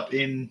stepping up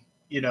in,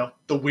 the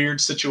weird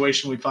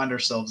situation we find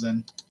ourselves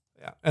in.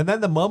 Yeah. And then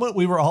the moment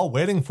we were all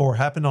waiting for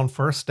happened on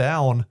first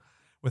down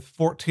with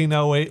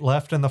 14:08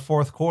 left in the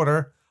fourth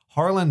quarter.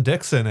 Harlan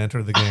Dixon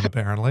entered the game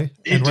apparently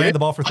and ran the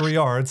ball for 3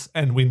 yards,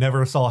 and we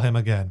never saw him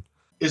again.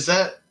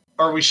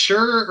 Are we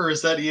sure, or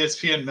is that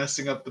ESPN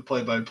messing up the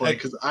play-by-play?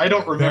 Because I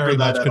don't remember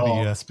that at all.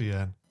 Very much could be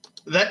ESPN.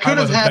 That could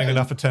have happened. Paying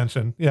enough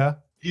attention. Yeah.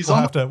 We'll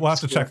have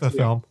to check the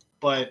film.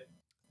 But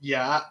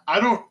yeah,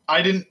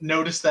 I didn't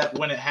notice that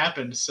when it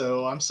happened,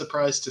 so I'm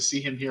surprised to see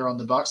him here on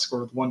the box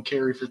score with 1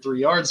 carry for 3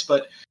 yards.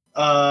 But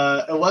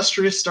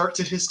illustrious start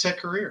to his Tech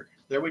career.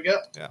 There we go.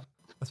 Yeah.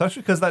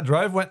 Especially because that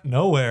drive went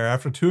nowhere.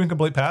 After 2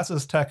 incomplete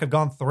passes, Tech had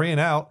gone 3 and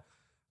out,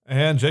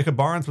 and Jacob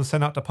Barnes was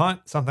sent out to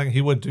punt, something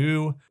he would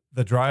do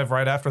the drive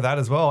right after that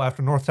as well.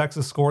 After North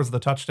Texas scores the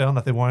touchdown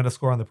that they wanted to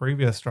score on the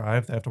previous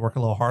drive, they have to work a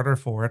little harder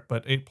for it.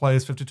 But 8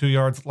 plays, 52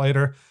 yards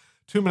later,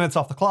 2 minutes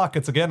off the clock.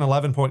 It's again an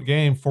 11-point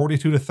game,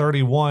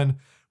 42-31,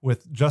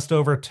 with just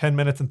over 10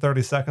 minutes and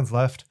 30 seconds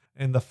left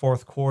in the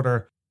fourth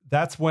quarter.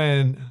 That's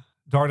when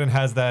Darden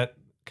has that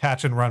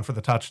catch and run for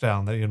the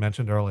touchdown that you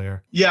mentioned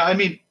earlier. Yeah, I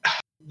mean,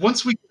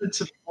 once we get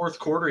into the fourth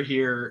quarter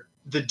here,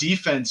 the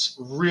defense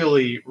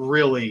really,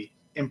 really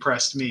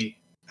impressed me.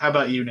 How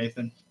about you,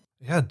 Nathan?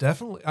 Yeah,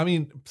 definitely. I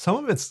mean, some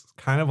of it's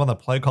kind of on the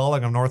play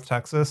calling of North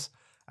Texas.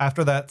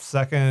 After that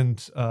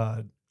second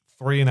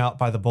 3 and out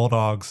by the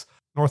Bulldogs,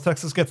 North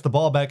Texas gets the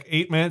ball back,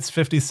 8 minutes,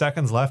 50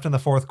 seconds left in the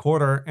fourth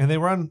quarter, and they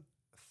run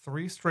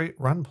 3 straight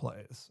run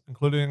plays,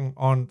 including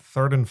on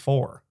 3rd and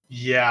 4.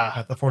 Yeah.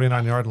 At the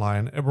 49-yard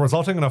line,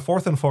 resulting in a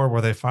 4th and 4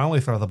 where they finally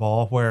throw the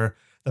ball, where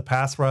the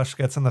pass rush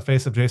gets in the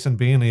face of Jason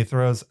Bean, and he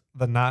throws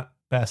the not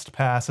best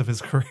pass of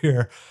his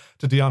career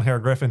to Deion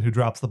Hare-Griffin, who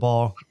drops the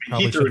ball.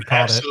 He threw an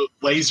absolute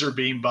laser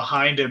beam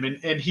behind him,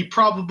 and he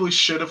probably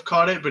should have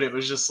caught it, but it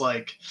was just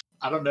like,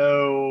 I don't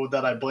know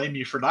that I blame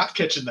you for not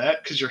catching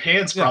that, because your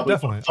hands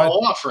probably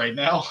fall off right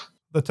now.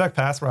 The Tech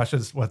pass rush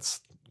is what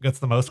gets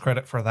the most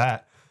credit for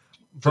that.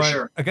 For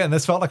sure. Again,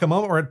 this felt like a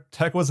moment where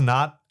Tech was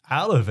not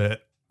out of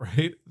it.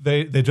 Right?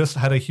 They just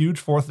had a huge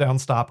 4th down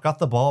stop, got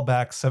the ball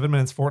back, 7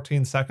 minutes,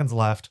 14 seconds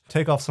left,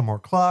 take off some more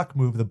clock,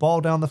 move the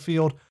ball down the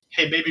field.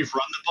 Hey, maybe run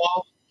the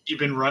ball. You've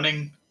been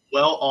running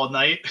well all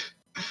night.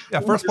 Yeah,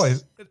 first play,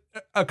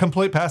 a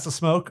complete pass of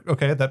Smoke.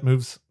 Okay, that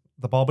moves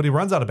the ball, but he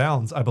runs out of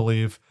bounds, I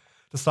believe,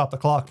 to stop the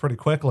clock pretty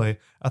quickly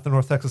at the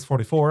North Texas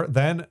 44.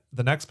 Then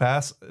the next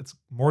pass, it's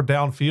more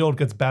downfield,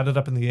 gets batted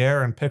up in the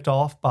air and picked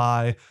off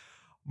by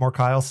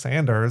Markyle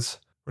Sanders.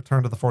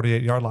 Return to the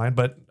 48-yard line.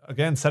 But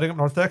again, setting up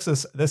North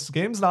Texas, this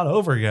game's not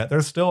over yet.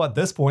 There's still, at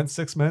this point,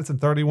 6 minutes and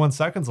 31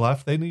 seconds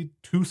left. They need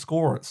 2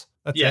 scores.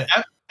 That's it.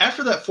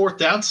 After that 4th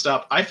down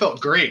stop, I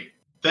felt great.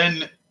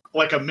 Then,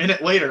 like a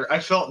minute later, I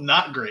felt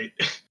not great.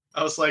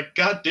 I was like,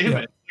 God damn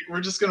it.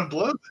 We're just going to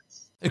blow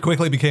this. It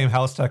quickly became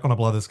how's Tech going to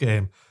blow this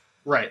game?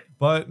 Right.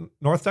 But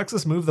North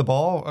Texas moved the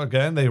ball.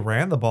 Again, they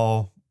ran the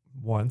ball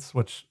once,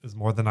 which is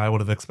more than I would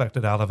have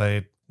expected out of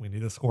we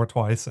need to score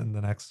twice in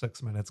the next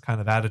 6 minutes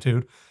kind of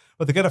attitude.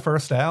 But they get a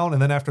 1st down,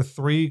 and then after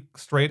 3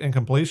 straight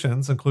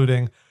incompletions,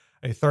 including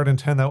a 3rd and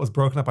 10 that was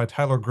broken up by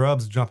Tyler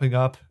Grubbs jumping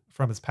up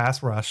from his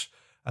pass rush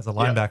as a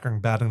linebacker and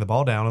batting the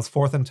ball down, it's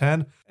 4th and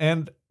 10.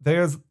 And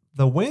there's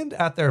the wind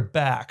at their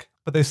back,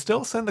 but they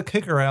still send the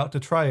kicker out to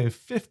try a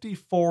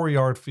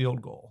 54-yard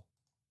field goal.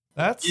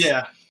 That's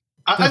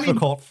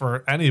difficult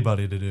for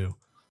anybody to do.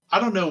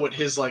 I don't know what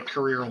his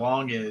career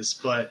long is,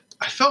 but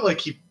I felt like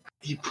he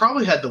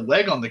probably had the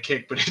leg on the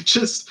kick, but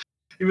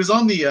it was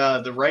on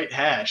the right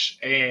hash,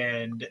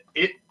 and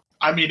it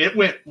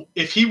went,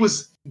 if he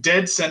was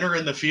dead center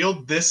in the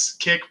field, this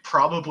kick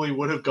probably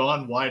would have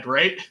gone wide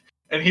right,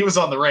 and he was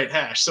on the right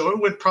hash. So it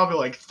went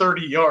probably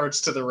 30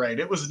 yards to the right.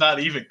 It was not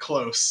even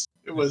close.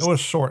 It was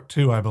short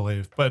too, I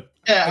believe. But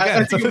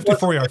again, it's a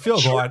 54-yard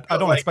field goal. I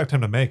don't expect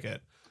him to make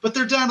it. But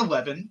they're down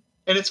 11,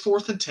 and it's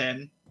 4th and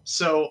 10.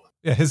 So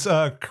yeah, his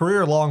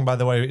career long, by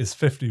the way, is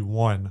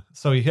 51.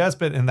 So he has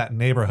been in that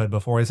neighborhood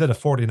before. He's hit a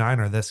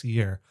 49er this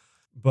year.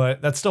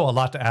 But that's still a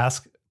lot to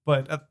ask.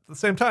 But at the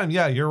same time,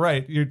 yeah, you're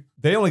right.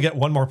 They only get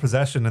 1 more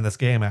possession in this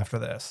game after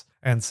this.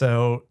 And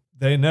so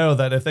they know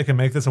that if they can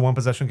make this a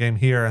 1-possession game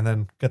here and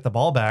then get the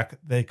ball back,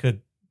 they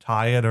could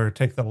tie it or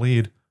take the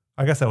lead.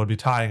 I guess that would be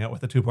tying it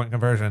with a 2-point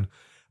conversion.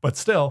 But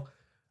still,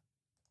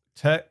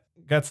 Tech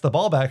gets the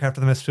ball back after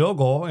the missed field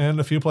goal, and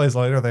a few plays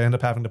later, they end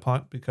up having to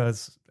punt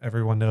because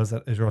everyone knows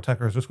that Israel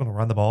Tucker is just going to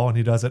run the ball, and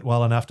he does it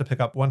well enough to pick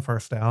up 1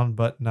 first down,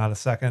 but not a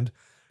second.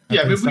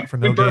 Yeah, we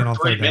burned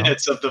 3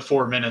 minutes of the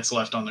 4 minutes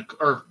left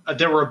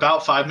there were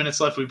about 5 minutes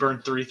left. We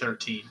burned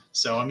 3:13.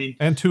 So,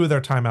 and 2 of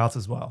their timeouts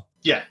as well.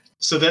 Yeah.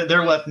 So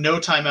they're left no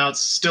timeouts,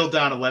 still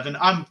down 11.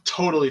 I'm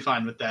totally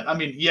fine with that.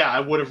 I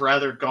would have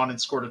rather gone and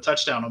scored a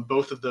touchdown on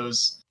both of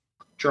those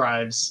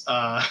drives,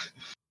 or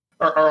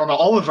on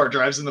all of our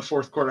drives in the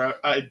fourth quarter.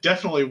 I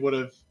definitely would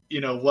have,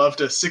 loved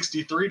a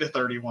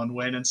 63-31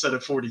 win instead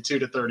of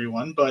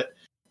 42-31. But,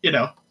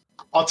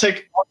 I'll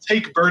take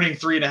burning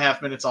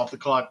 3.5 minutes off the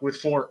clock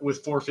with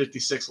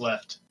 4:56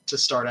 left to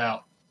start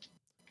out.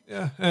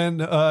 Yeah, and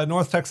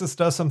North Texas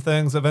does some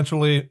things.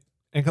 Eventually,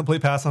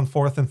 incomplete pass on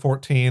 4th and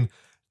 14.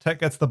 Tech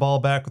gets the ball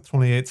back with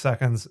 28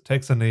 seconds,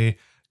 takes a knee.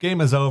 Game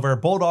is over.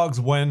 Bulldogs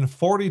win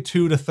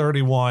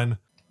 42-31,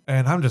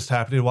 and I'm just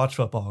happy to watch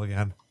football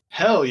again.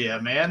 Hell yeah,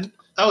 man.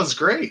 That was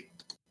great.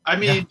 I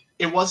mean,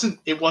 it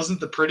wasn't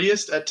the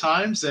prettiest at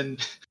times,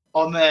 and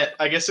on that,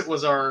 I guess it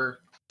was our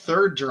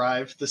third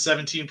drive, the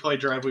 17-play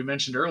drive we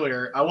mentioned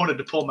earlier, I wanted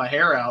to pull my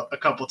hair out a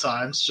couple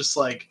times, just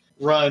like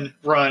run.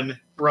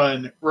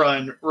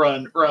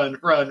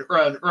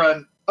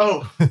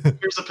 Oh,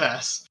 here's a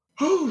pass.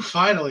 Ooh,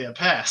 finally a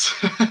pass.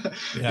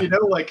 Yeah. You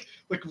know, like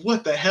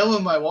what the hell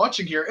am I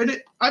watching here? And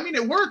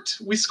it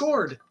worked. We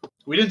scored.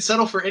 We didn't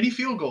settle for any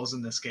field goals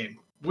in this game.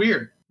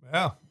 Weird.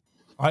 Yeah.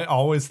 I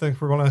always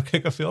think we're going to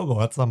kick a field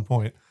goal at some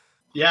point.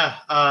 Yeah.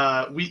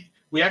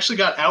 We actually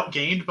got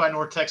outgained by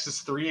North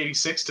Texas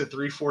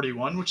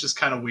 386-341, which is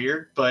kind of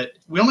weird, but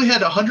we only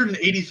had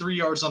 183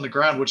 yards on the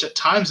ground, which at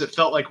times it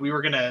felt like we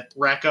were going to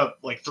rack up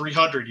like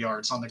 300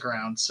 yards on the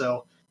ground.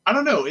 So I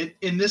don't know.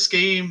 In this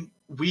game,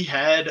 we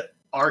had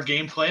our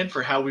game plan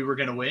for how we were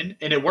going to win,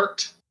 and it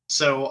worked.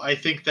 So I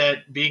think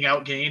that being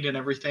outgained and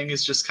everything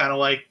is just kind of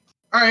like,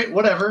 all right,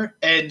 whatever.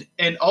 And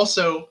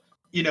also,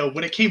 you know,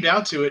 when it came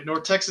down to it,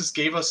 North Texas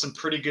gave us some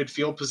pretty good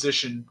field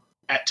position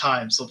at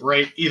times,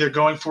 right? Either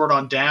going for it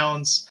on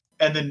downs,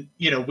 and then,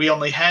 you know, we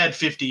only had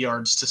 50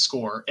 yards to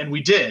score, and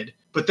we did.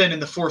 But then in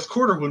the fourth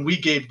quarter, when we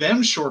gave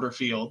them shorter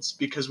fields,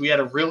 because we had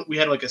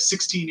like a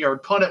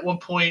 16-yard punt at one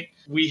point,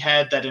 we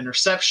had that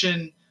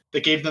interception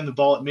that gave them the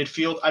ball at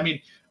midfield. I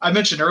mean, I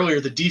mentioned earlier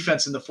the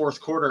defense in the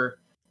fourth quarter.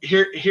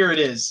 Here it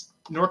is.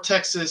 North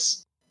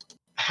Texas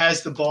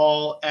has the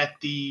ball at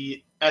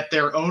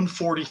their own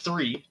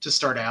 43 to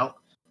start out.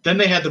 Then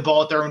they had the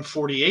ball at their own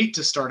 48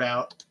 to start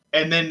out.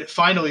 And then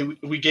finally,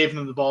 we gave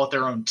them the ball at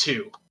their own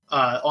 2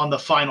 on the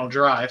final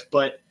drive.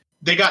 But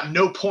they got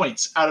no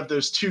points out of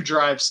those 2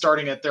 drives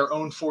starting at their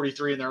own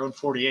 43 and their own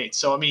 48.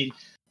 So, I mean,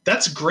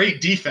 that's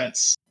great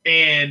defense.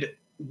 And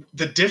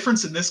the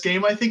difference in this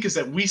game, I think, is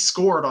that we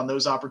scored on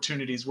those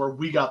opportunities where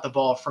we got the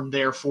ball from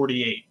their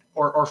 48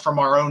 or from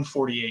our own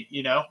 48,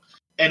 you know?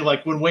 And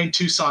like when Wayne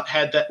Toussaint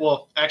had that,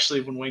 well,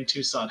 actually when Wayne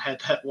Toussaint had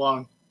that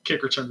long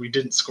kick return, we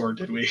didn't score,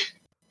 did we?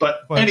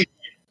 But anyway.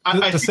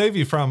 To save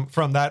you from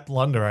that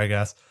blunder, I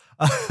guess.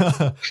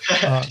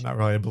 Not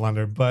really a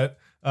blunder, but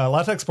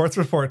LaTeX Sports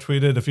Report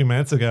tweeted a few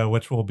minutes ago,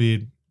 which will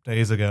be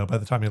days ago by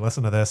the time you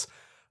listen to this.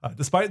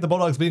 Despite the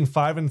Bulldogs being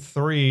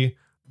 5-3,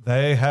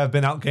 they have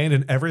been outgained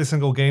in every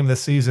single game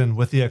this season,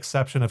 with the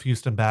exception of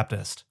Houston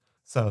Baptist.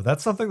 So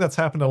that's something that's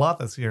happened a lot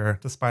this year,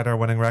 despite our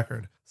winning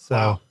record. So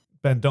wow.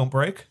 Ben, don't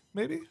break.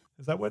 Maybe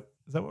is that what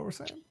we're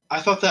saying? I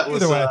thought that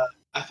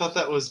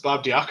was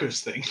Bob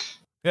Diaco's thing.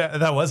 Yeah,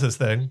 that was his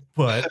thing,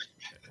 but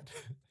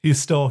he's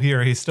still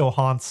here. He still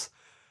haunts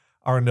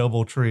our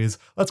noble trees.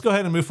 Let's go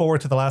ahead and move forward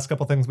to the last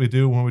couple things we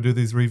do when we do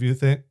these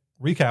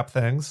recap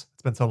things.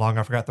 It's been so long,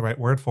 I forgot the right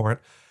word for it.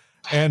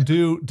 And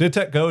did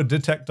Tech go,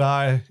 did Tech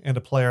die, and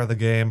a player of the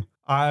game.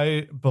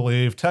 I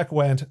believe Tech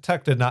went,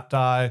 Tech did not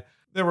die.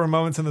 There were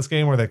moments in this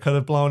game where they could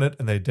have blown it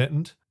and they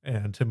didn't.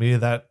 And to me,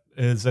 that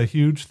is a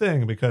huge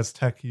thing because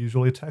Tech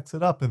usually techs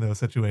it up in those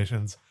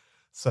situations.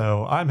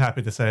 So I'm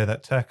happy to say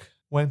that Tech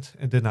went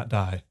and did not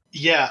die.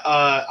 Yeah,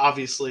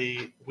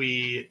 obviously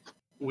we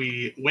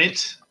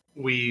went,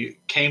 we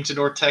came to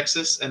North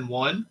Texas and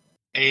won.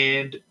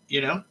 And, you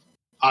know,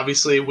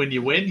 obviously when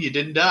you win, you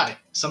didn't die.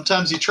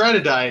 Sometimes you try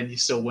to die and you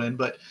still win.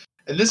 But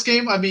in this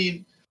game, I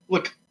mean,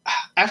 look,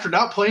 after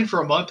not playing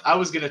for a month, I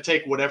was going to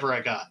take whatever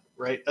I got,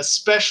 right?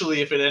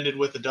 Especially if it ended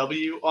with a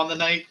W on the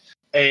night.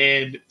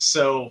 And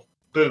so,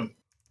 boom,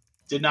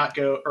 did not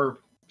go, or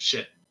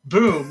shit,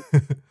 boom,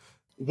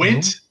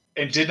 went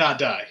and did not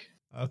die.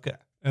 Okay.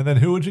 And then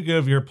who would you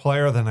give your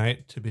player of the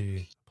night to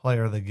be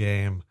player of the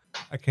game?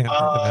 I can't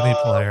think of any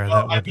player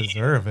that would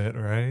deserve it,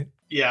 right?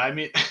 Yeah, I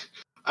mean,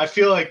 I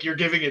feel like you're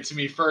giving it to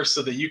me first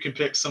so that you can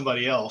pick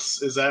somebody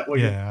else. Is that what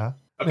Yeah.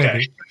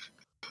 Okay.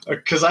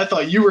 Because I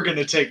thought you were going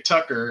to take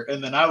Tucker,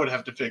 and then I would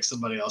have to pick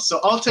somebody else. So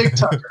I'll take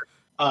Tucker.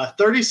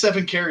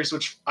 37 carries,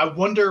 which I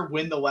wonder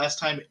when the last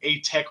time a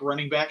Tech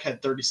running back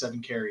had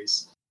 37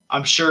 carries.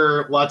 I'm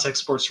sure LaTeX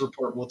Sports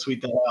Report will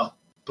tweet that out,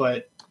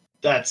 but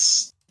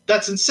that's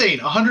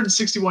insane.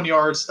 161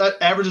 yards. That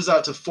averages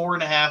out to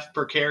 4.5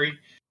 per carry,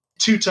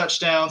 2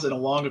 touchdowns, and a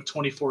long of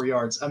 24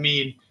 yards. I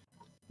mean,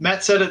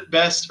 Matt said it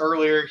best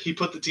earlier. He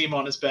put the team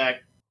on his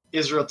back.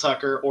 Israel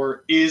Tucker,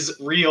 or is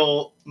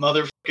real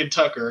motherfucking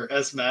Tucker,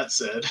 as Matt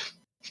said,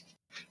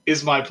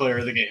 is my player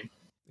of the game.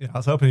 Yeah, I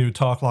was hoping you would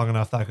talk long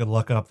enough that I could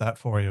look up that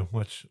for you,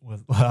 which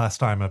was the last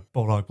time a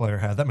Bulldog player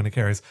had that many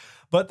carries.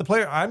 But the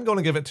player I'm going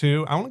to give it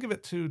to, I want to give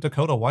it to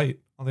Dakota White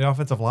on the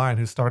offensive line,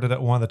 who started at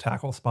one of the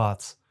tackle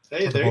spots for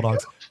the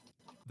Bulldogs.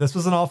 This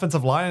was an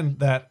offensive line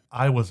that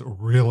I was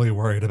really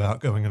worried about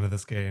going into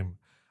this game.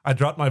 I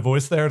dropped my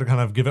voice there to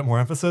kind of give it more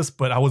emphasis,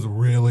 but I was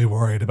really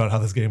worried about how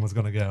this game was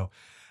going to go.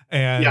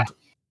 And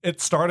it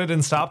started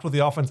and stopped with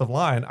the offensive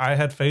line. I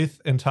had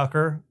faith in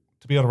Tucker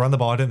to be able to run the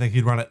ball. I didn't think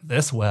he'd run it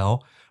this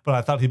well, but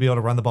I thought he'd be able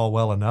to run the ball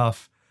well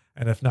enough.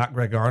 And if not,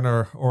 Greg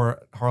Garner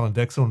or Harlan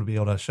Dixon would be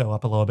able to show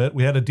up a little bit.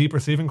 We had a deep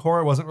receiving core.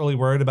 I wasn't really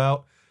worried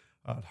about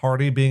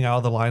Hardy being out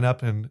of the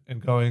lineup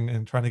and going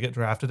and trying to get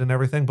drafted and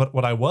everything. But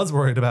what I was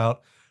worried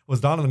about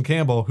was Donovan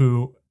Campbell,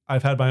 who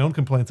I've had my own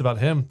complaints about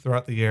him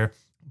throughout the year,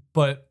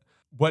 but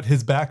what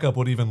his backup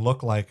would even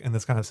look like in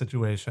this kind of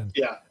situation.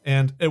 Yeah.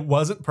 And it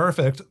wasn't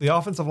perfect. The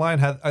offensive line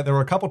there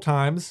were a couple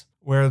times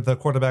where the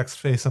quarterbacks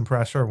faced some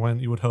pressure when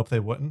you would hope they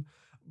wouldn't.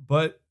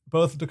 But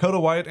both Dakota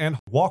White and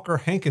Walker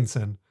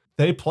Hankinson,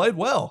 they played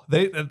well.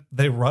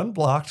 They run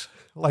blocked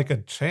like a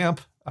champ,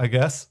 I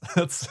guess.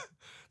 That's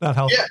not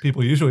how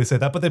people usually say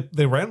that, but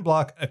they ran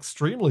block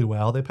extremely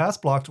well. They pass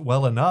blocked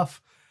well enough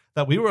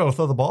that we were able to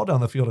throw the ball down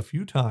the field a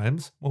few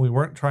times when we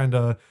weren't trying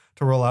to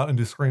roll out and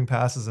do screen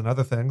passes and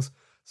other things.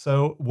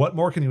 So what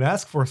more can you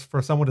ask for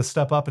someone to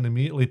step up and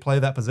immediately play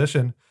that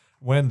position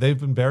when they've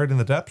been buried in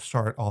the depth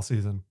chart all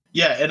season?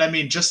 Yeah, and I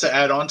mean, just to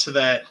add on to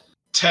that,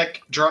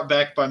 Tech dropped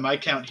back by my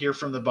count here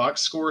from the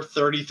box score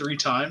 33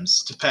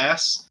 times to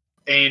pass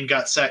and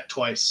got sacked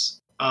twice.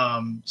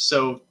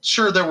 So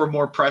sure, there were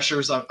more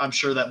pressures. I'm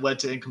sure that led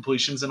to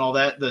incompletions and all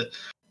that. The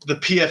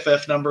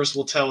PFF numbers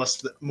will tell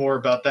us more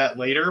about that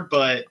later.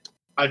 But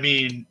I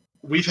mean,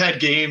 we've had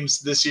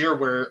games this year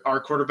where our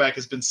quarterback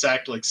has been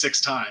sacked like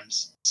 6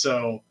 times.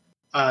 So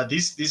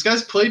these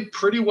guys played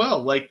pretty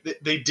well. Like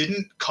they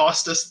didn't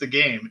cost us the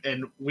game,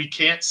 and we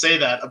can't say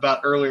that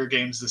about earlier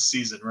games this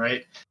season,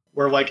 right?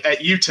 Where like at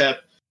UTEP,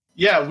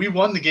 yeah, we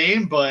won the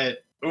game,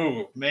 but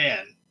oh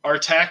man, our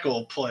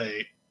tackle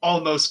play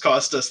almost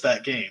cost us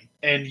that game.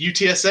 And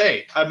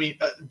UTSA, I mean,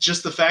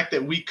 just the fact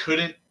that we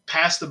couldn't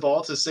pass the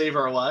ball to save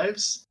our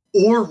lives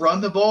or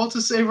run the ball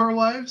to save our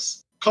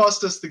lives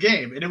cost us the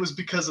game, and it was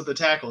because of the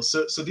tackles.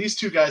 So these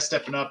two guys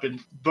stepping up, and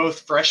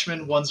both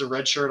freshmen. One's a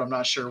redshirt. I'm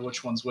not sure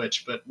which one's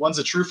which, but one's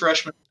a true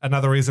freshman.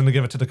 Another reason to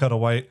give it to Dakota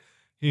White.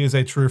 He is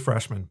a true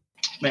freshman.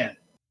 Man,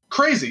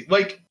 crazy.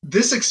 Like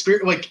this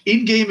experience, like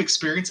in-game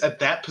experience at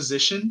that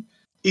position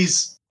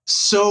is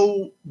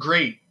so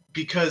great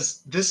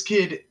because this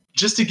kid,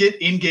 just to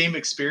get in-game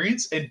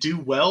experience and do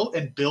well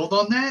and build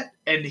on that,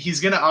 and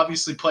he's going to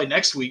obviously play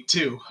next week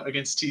too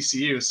against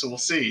TCU, so we'll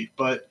see.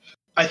 But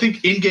I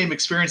think in-game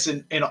experience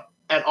at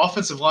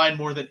offensive line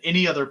more than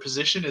any other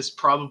position is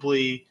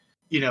probably,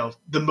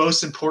 the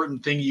most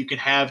important thing you can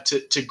have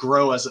to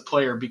grow as a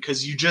player,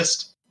 because you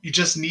just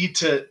need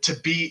to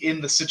be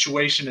in the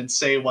situation and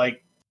say,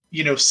 like,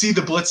 see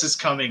the blitzes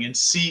coming and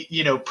see,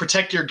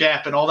 protect your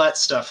gap and all that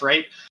stuff,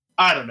 right?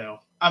 I don't know.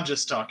 I'm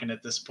just talking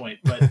at this point,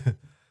 but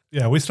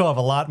yeah, we still have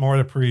a lot more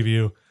to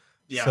preview.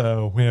 Yeah.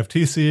 So we have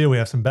TCU, we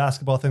have some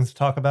basketball things to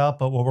talk about,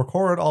 but we'll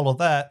record all of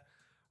that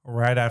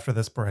right after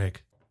this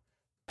break.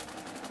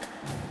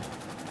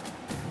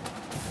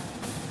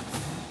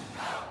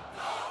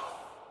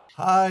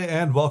 Hi,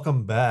 and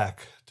welcome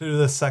back to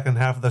the second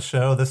half of the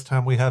show. This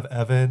time we have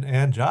Evan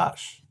and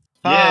Josh.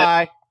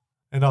 Hi.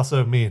 And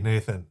also me,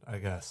 Nathan, I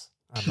guess.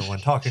 I'm the one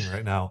talking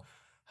right now.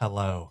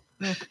 Hello.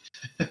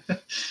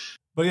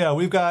 But yeah,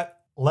 we've got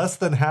less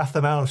than half the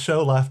amount of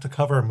show left to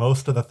cover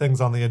most of the things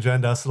on the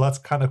agenda, so let's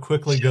kind of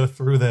quickly go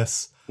through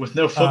this. With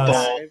no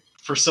football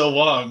for so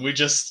long,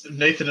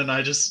 Nathan and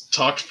I just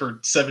talked for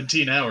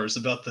 17 hours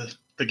about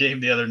the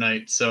game the other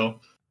night, so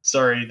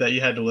sorry that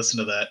you had to listen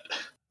to that.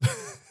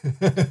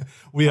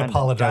 We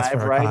apologize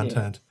for our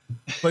content.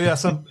 But yeah,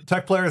 some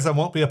Tech players that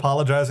won't be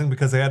apologizing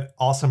because they had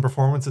awesome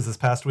performances this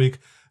past week.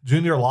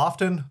 Junior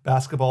Lofton,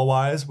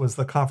 basketball-wise, was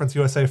the Conference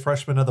USA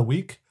Freshman of the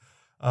Week.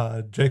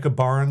 Jacob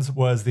Barnes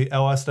was the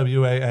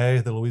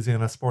LSWAA, the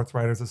Louisiana Sports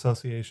Writers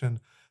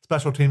Association,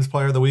 Special Teams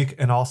Player of the Week,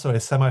 and also a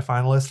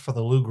semifinalist for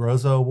the Lou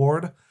Groza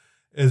Award.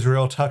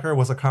 Israel Tucker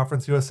was a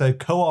Conference USA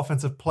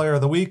Co-Offensive Player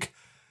of the Week.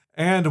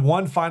 And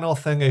one final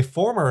thing, a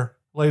former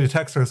Lady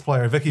Techsters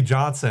player, Vicki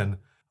Johnson,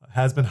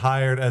 has been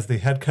hired as the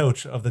head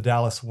coach of the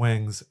Dallas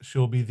Wings.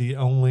 She'll be the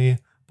only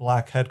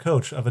Black head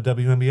coach of a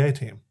WNBA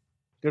team.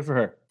 Good for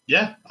her.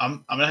 Yeah,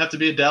 I'm going to have to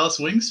be a Dallas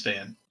Wings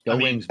fan. Go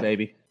Wings,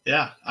 baby.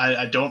 Yeah,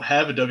 I don't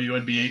have a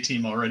WNBA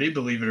team already,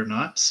 believe it or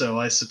not, so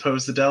I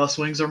suppose the Dallas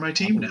Wings are my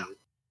team now.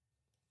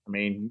 I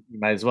mean, you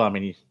might as well. I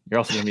mean, you're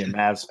also going to be a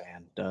Mavs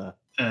fan.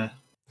 Duh.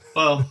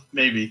 Well,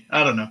 maybe.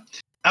 I don't know.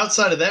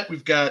 Outside of that,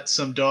 we've got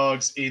some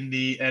dogs in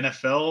the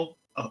NFL,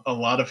 a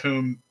lot of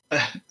whom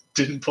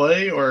didn't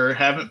play or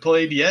haven't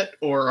played yet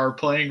or are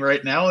playing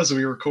right now as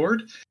we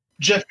record.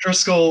 Jeff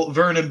Driscoll,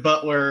 Vernon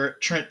Butler,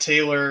 Trent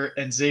Taylor,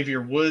 and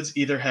Xavier Woods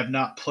either have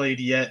not played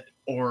yet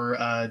or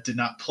did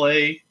not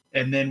play.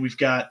 And then we've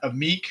got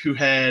Amik,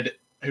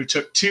 who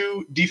took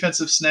 2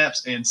 defensive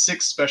snaps and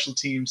 6 special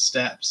teams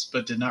snaps,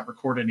 but did not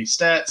record any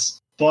stats.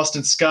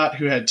 Boston Scott,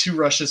 who had 2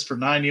 rushes for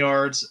 9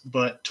 yards,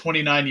 but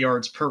 29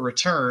 yards per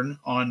return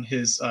on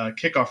his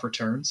kickoff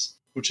returns,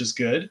 which is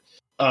good.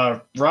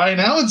 Ryan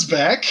Allen's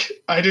back.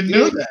 I didn't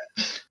know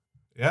that.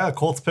 Yeah,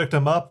 Colts picked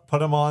him up,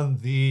 put him on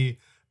the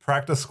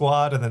practice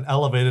squad, and then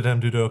elevated him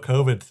due to a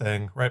COVID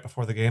thing right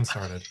before the game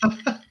started.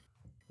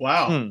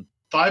 Wow.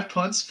 5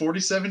 punts,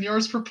 47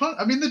 yards per punt.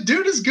 I mean, the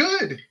dude is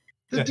good.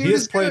 He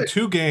has played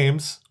 2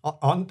 games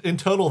in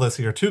total this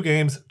year. 2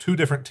 games, 2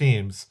 different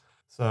teams.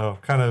 So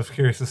kind of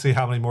curious to see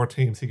how many more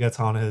teams he gets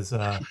on his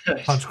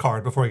punch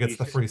card before he gets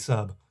the free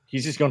sub.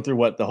 He's just going through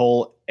what, the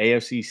whole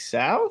AFC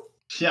South?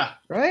 Yeah.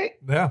 Right?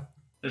 Yeah.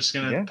 They're just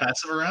going to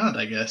pass him around,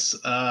 I guess.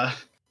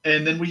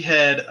 And then we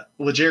had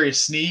L'Jarius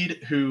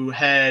Sneed, who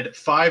had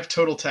 5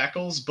 total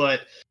tackles,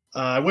 but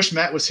I wish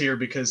Matt was here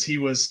because he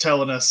was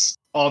telling us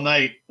all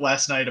night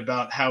last night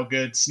about how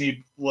good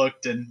Sneed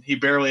looked, and he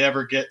barely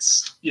ever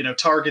gets,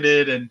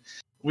 targeted. And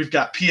we've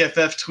got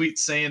PFF tweets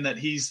saying that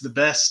he's the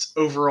best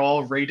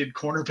overall rated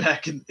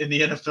cornerback in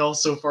the NFL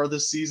so far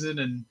this season.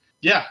 And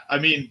yeah, I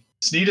mean,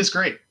 Sneed is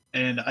great.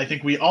 And I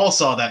think we all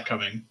saw that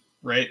coming,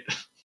 right?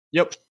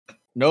 Yep.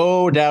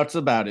 No doubts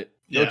about it.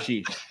 No Yeah.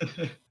 Chiefs.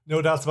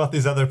 No doubts about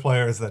these other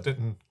players that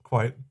didn't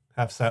quite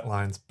have set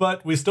lines,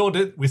 but we still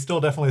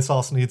definitely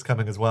saw Sneeds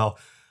coming as well.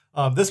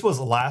 This was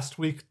last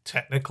week.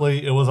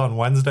 Technically, it was on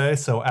Wednesday,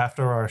 so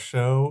after our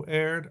show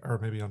aired, or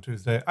maybe on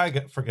Tuesday. I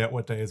forget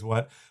what day is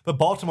what. But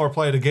Baltimore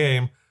played a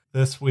game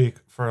this week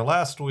for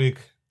last week.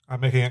 I'm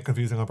making it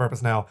confusing on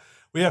purpose now.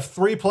 We have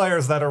 3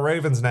 players that are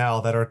Ravens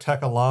now that are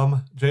Tech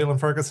alum: Jalen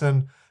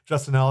Ferguson,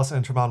 Justin Ellis,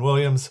 and Tramon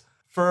Williams.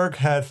 Ferg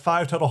had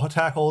 5 total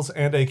tackles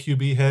and a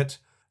QB hit.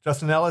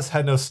 Justin Ellis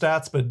had no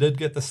stats, but did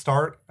get the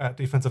start at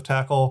defensive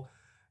tackle.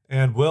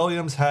 And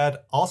Williams had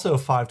also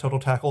 5 total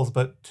tackles,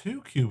 but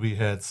 2 QB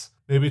hits.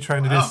 Maybe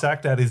trying to do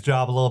Sack Daddy's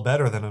job a little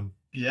better than him.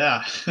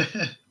 Yeah.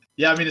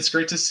 Yeah, I mean, it's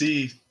great to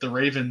see the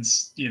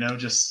Ravens,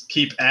 just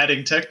keep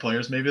adding Tech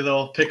players. Maybe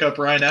they'll pick up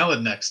Ryan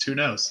Allen next. Who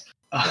knows?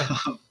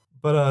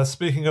 But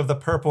speaking of the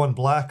purple and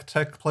black,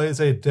 Tech plays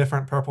a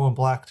different purple and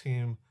black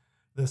team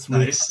this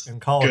week in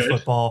college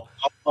football.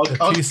 I'll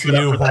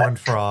TCU Horned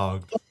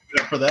Frog.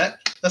 For that.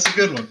 That's a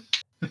good one.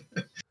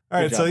 All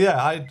right, so yeah,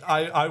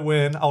 I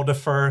win. I'll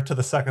defer to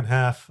the second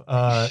half.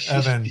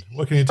 Evan,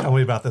 what can you tell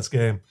me about this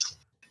game?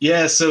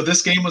 Yeah, so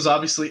this game was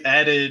obviously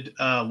added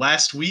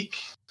last week,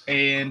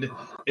 and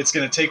it's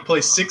going to take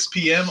place 6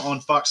 p.m.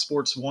 on Fox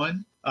Sports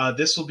 1.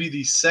 This will be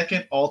the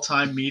second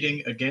all-time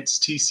meeting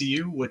against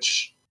TCU,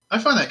 which I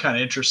find that kind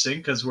of interesting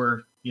because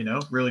we're,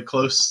 really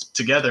close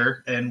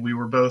together, and we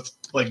were both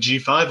like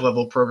G5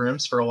 level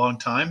programs for a long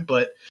time.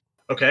 But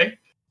okay,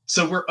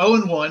 so we're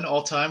 0-1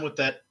 all-time with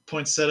that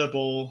Poinsettia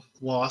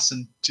loss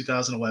in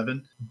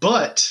 2011.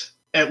 But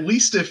at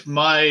least if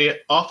my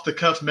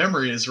off-the-cuff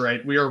memory is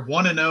right, we are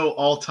 1-0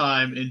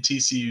 all-time in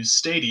TCU's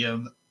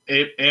stadium,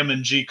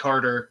 Ammon G.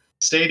 Carter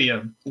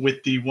Stadium,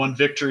 with the one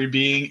victory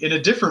being in a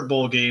different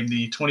bowl game,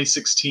 the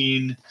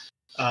 2016,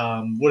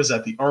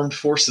 the Armed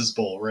Forces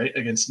Bowl, right,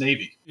 against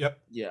Navy. Yep.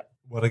 Yeah.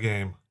 What a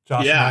game.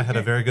 Josh and I had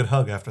a very good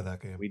hug after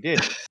that game. We did.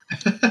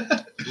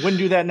 Wouldn't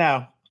do that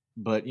now,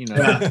 but,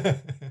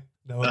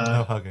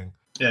 No hugging.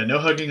 Yeah, no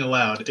hugging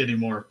allowed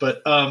anymore.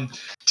 But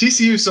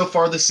TCU so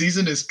far this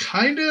season is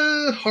kind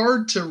of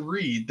hard to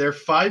read. They're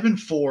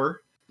 5-4,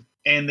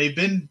 and they've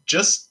been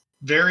just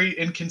very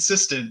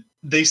inconsistent.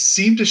 They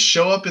seem to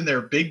show up in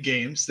their big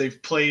games.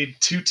 They've played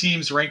 2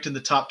 teams ranked in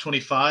the top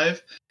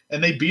 25,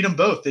 and they beat them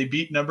both. They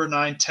beat number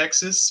 9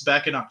 Texas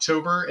back in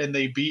October, and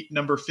they beat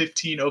number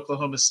 15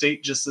 Oklahoma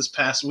State just this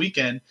past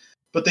weekend.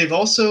 But they've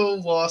also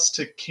lost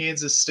to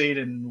Kansas State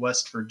and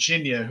West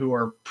Virginia, who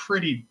are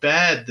pretty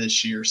bad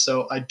this year.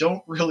 So I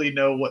don't really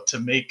know what to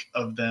make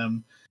of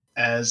them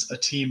as a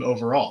team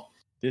overall.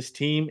 This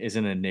team is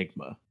an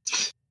enigma.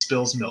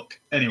 Spills milk.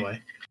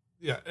 Anyway.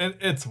 Yeah, and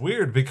it's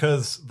weird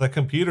because the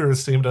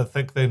computers seem to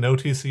think they know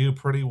TCU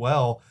pretty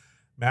well.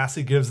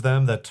 Massey gives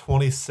them the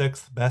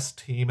 26th best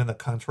team in the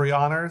country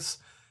honors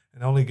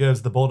and only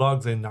gives the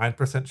Bulldogs a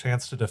 9%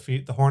 chance to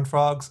defeat the Horned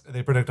Frogs.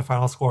 They predict a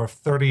final score of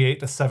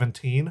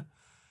 38-17.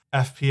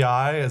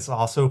 FPI is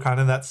also kind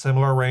of that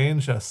similar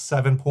range, a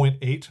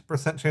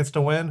 7.8% chance to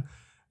win.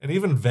 And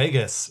even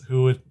Vegas,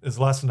 who is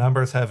less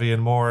numbers heavy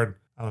and more,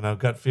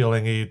 gut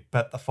feeling,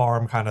 bet the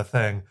farm kind of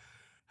thing,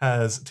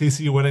 has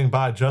TCU winning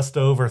by just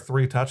over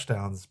 3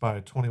 touchdowns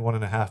by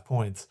 21.5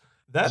 points.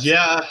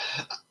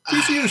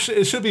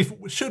 TCU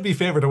should be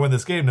favored to win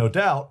this game, no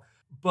doubt,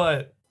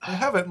 but they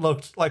haven't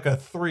looked like a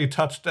 3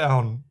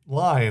 touchdown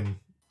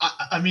line.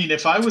 I mean,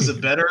 if I was a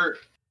bettor,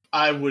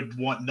 I would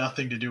want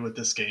nothing to do with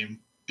this game.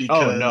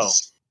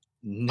 Because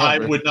I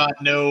would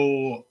not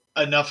know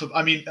enough of.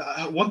 I mean,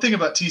 one thing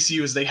about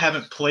TCU is they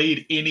haven't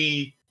played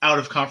any out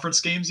of conference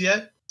games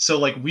yet,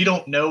 so we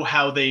don't know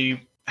how they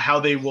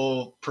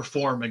will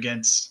perform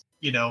against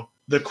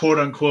the quote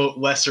unquote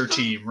lesser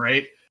team,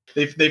 right?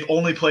 They've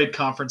only played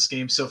conference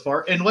games so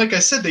far, and like I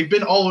said, they've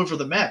been all over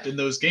the map in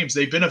those games.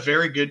 They've been a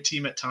very good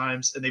team at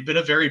times, and they've been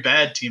a very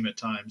bad team at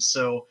times.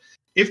 So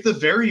if the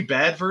very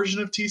bad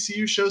version of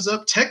TCU shows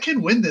up, Tech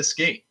can win this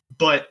game.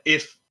 But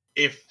if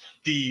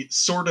the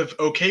sort of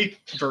okay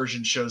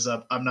version shows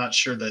up, I'm not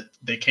sure that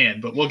they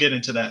can, but we'll get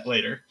into that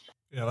later.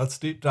 Yeah, let's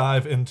deep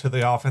dive into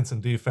the offense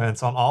and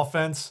defense. On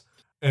offense,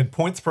 in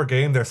points per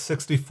game, they're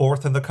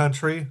 64th in the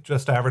country,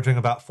 just averaging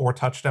about 4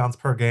 touchdowns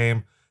per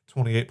game,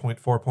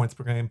 28.4 points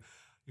per game.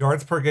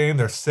 Yards per game,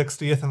 they're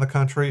 60th in the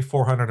country,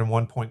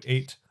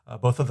 401.8.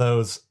 Both of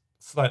those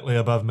slightly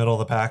above middle of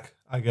the pack,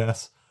 I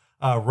guess.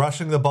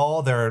 Rushing the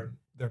ball, they're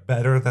They're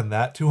better than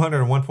that.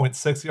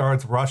 201.6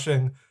 yards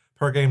rushing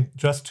per game,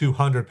 just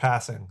 200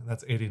 passing.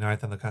 That's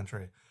 89th in the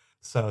country.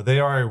 So they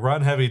are a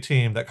run-heavy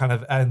team that kind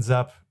of ends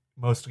up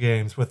most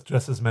games with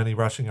just as many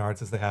rushing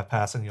yards as they have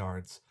passing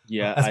yards.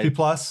 Yeah, SP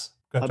Plus.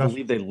 I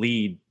believe they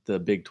lead the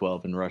Big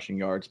 12 in rushing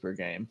yards per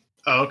game.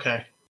 Oh,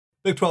 okay.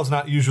 Big 12 is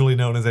not usually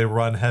known as a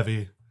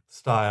run-heavy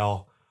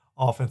style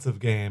offensive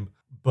game,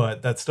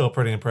 but that's still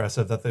pretty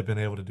impressive that they've been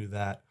able to do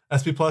that.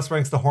 SP Plus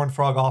ranks the Horned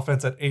Frog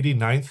offense at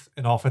 89th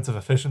in offensive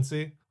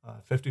efficiency,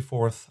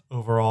 54th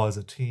overall as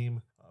a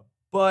team.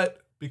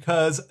 But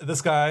because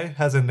this guy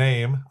has a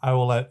name, I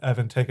will let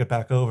Evan take it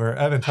back over.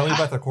 Evan, tell me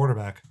about the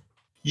quarterback.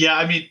 Yeah,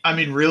 I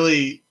mean,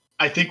 really,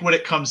 I think what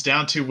it comes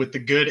down to with the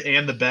good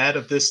and the bad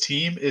of this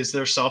team is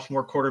their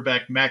sophomore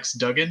quarterback, Max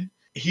Duggan.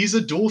 He's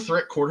a dual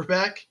threat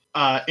quarterback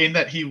in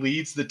that he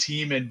leads the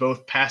team in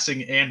both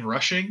passing and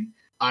rushing.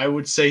 I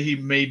would say he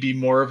may be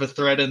more of a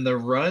threat in the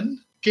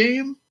run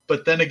game,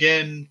 but then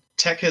again,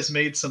 Tech has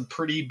made some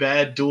pretty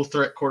bad dual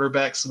threat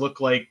quarterbacks look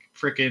like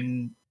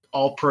freaking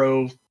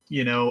all-pro,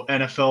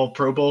 NFL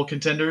Pro Bowl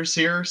contenders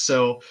here.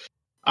 So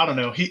I don't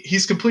know.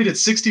 He's completed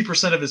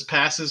 60% of his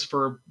passes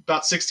for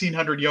about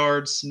 1,600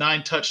 yards,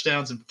 9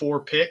 touchdowns, and 4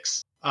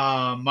 picks.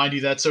 Mind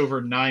you, that's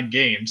over 9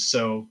 games,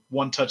 so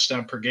 1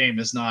 touchdown per game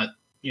is not,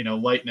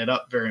 lighting it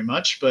up very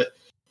much. But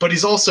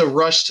he's also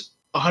rushed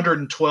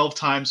 112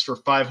 times for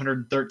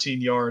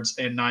 513 yards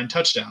and 9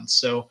 touchdowns.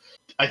 So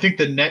I think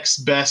the next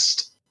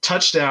best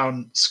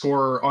touchdown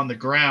scorer on the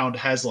ground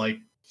has like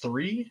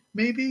 3,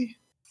 maybe?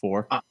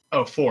 4.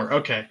 4.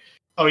 Okay.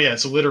 Oh, yeah,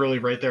 it's literally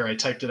right there. I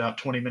typed it out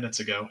 20 minutes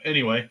ago.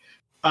 Anyway,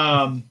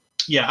 I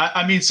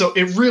mean, so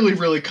it really,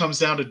 really comes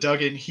down to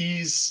Duggan.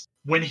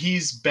 When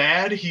he's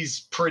bad,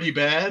 he's pretty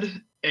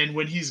bad. And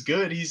when he's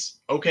good, he's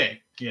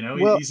okay.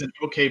 He's an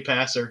okay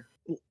passer.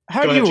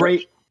 How do you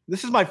rate?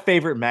 This is my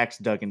favorite Max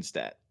Duggan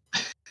stat.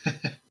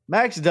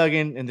 Max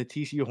Duggan and the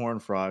TCU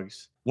Horned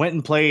Frogs went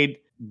and played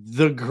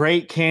the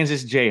great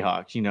Kansas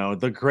Jayhawks,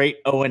 the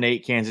great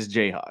 0-8 Kansas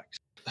Jayhawks.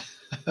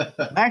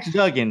 Max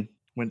Duggan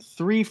went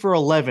 3 for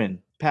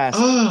 11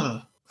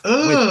 passes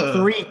with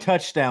 3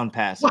 touchdown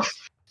passes.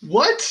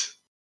 What?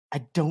 I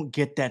don't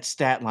get that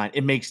stat line.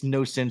 It makes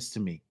no sense to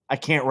me. I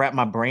can't wrap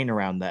my brain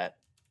around that.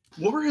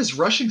 What were his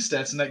rushing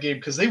stats in that game?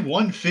 Because they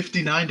won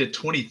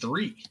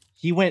 59-23.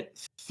 He went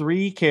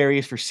 3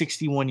 carries for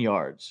 61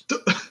 yards.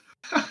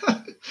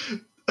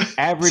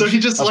 Average so he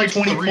just of like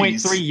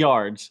 20.3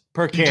 yards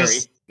per carry.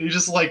 He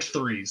just liked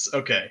threes.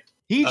 Okay.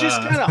 He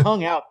just kind of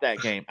hung out that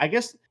game. I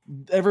guess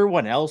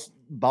everyone else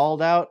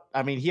balled out.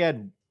 I mean, he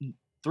had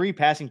 3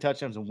 passing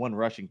touchdowns and 1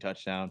 rushing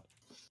touchdown.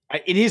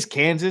 It is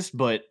Kansas,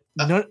 but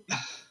none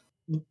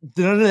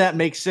of that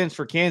makes sense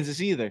for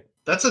Kansas either.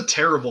 That's a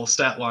terrible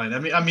stat line. I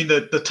mean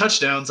the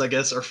touchdowns, I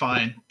guess, are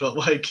fine, but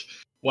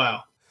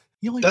wow.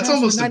 That's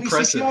almost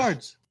impressive.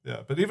 Yards.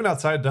 Yeah, but even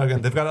outside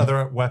Duggan, they've got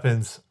other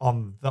weapons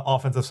on the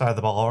offensive side of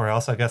the ball, or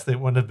else I guess they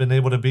wouldn't have been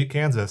able to beat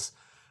Kansas.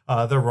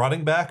 Their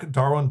running back,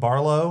 Darwin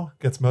Barlow,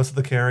 gets most of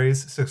the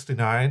carries,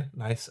 69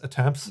 nice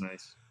attempts.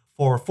 Nice.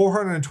 For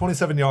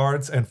 427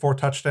 yards and 4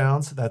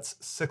 touchdowns. That's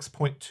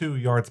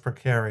 6.2 yards per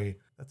carry.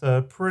 That's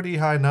a pretty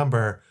high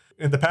number.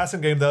 In the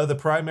passing game, though, the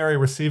primary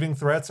receiving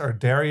threats are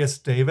Darius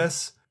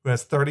Davis, who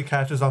has 30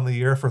 catches on the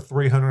year for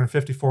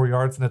 354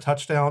 yards and a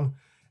touchdown,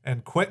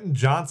 and Quentin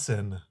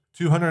Johnson,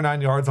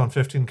 209 yards on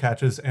 15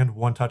 catches and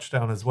 1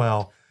 touchdown as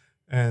well.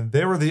 And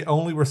they were the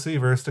only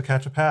receivers to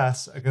catch a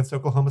pass against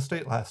Oklahoma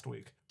State last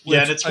week. Which,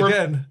 yeah,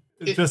 and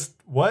it's just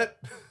what?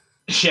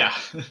 Yeah,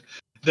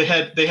 they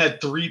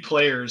had 3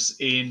 players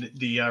in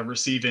the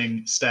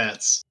receiving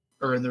stats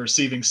or in the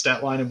receiving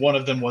stat line, and one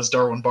of them was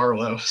Darwin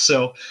Barlow.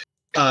 So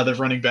the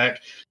running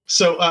back.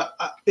 So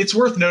it's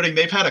worth noting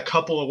they've had a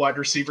couple of wide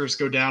receivers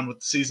go down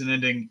with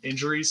season-ending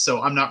injuries.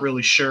 So I'm not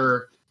really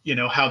sure,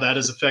 how that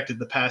has affected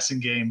the passing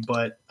game.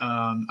 But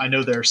I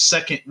know their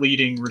second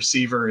leading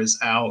receiver is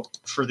out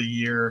for the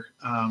year.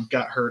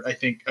 Got hurt, I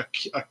think,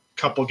 a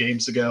couple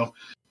games ago.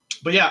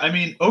 But yeah, I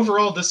mean,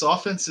 overall, this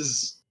offense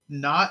is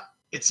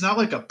it's not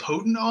like a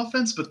potent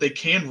offense, but they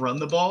can run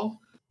the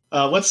ball.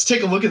 Let's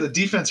take a look at the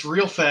defense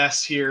real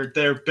fast here.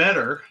 They're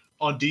better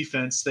on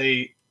defense.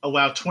 They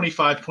allow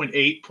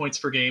 25.8 points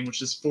per game,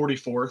 which is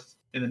 44th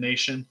in the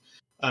nation.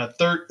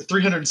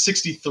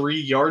 363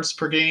 yards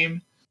per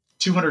game,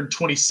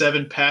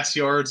 227 pass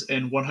yards,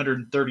 and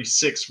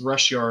 136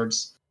 rush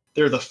yards.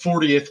 They're the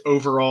 40th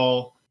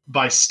overall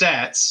by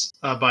stats,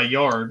 by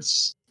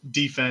yards,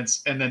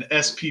 defense, and then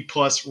SP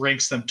Plus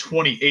ranks them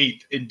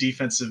 28th in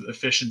defensive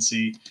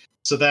efficiency.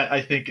 So that,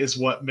 I think, is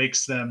what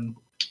makes them,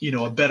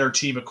 a better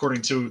team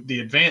according to the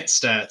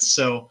advanced stats.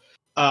 So,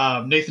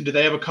 Nathan, do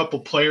they have a couple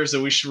players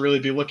that we should really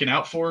be looking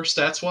out for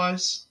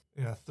stats-wise?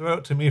 Yeah, throw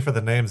it to me for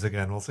the names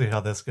again. We'll see how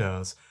this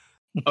goes.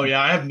 Oh,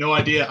 yeah, I have no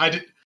idea.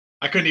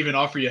 I couldn't even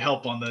offer you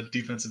help on the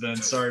defensive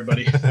end. Sorry,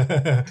 buddy.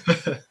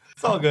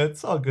 It's all good.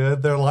 It's all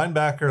good. Their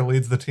linebacker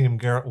leads the team,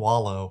 Garrett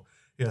Wallow.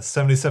 He has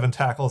 77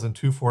 tackles and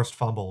 2 forced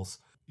fumbles.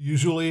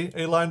 Usually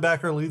a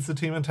linebacker leads the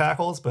team in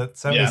tackles, but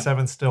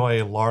 77 is still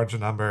a large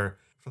number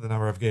for the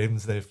number of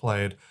games they've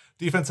played.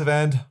 Defensive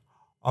end,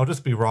 I'll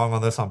just be wrong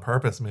on this on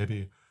purpose,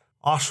 maybe.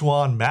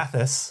 Oshawn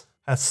Mathis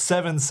has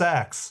 7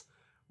 sacks,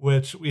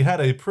 which we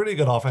had a pretty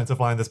good offensive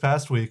line this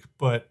past week,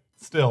 but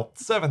still,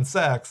 7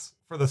 sacks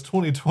for this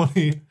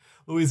 2020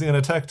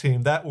 Louisiana Tech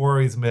team, that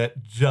worries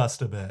Mitt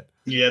just a bit.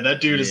 Yeah, that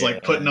dude is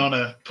like putting on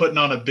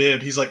a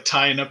bib. He's like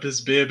tying up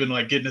his bib and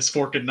like getting his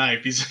fork and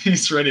knife.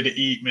 He's ready to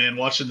eat, man.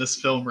 Watching this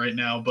film right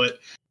now, but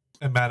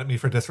and mad at me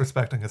for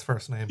disrespecting his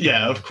first name.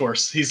 Yeah, of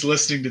course. He's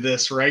listening to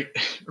this right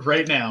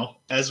now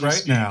as we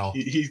speak. Now.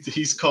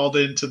 He's called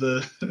into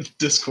the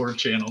Discord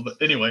channel. But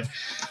anyway,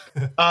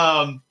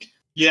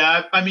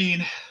 yeah. I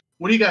mean,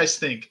 what do you guys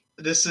think?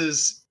 This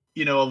is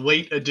a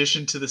late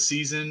addition to the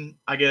season,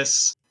 I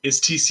guess. Is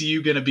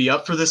TCU going to be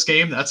up for this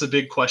game? That's a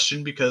big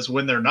question because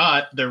when they're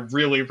not, they're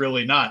really,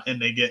 really not,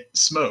 and they get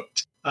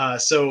smoked.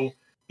 So,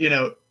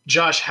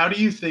 Josh, how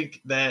do you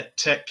think that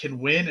Tech can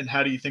win, and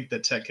how do you think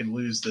that Tech can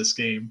lose this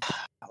game?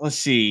 Let's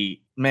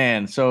see,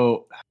 man.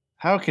 So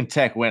how can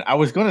Tech win? I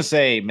was going to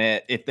say,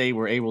 Matt, if they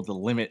were able to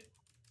limit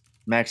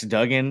Max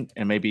Duggan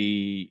and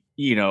maybe,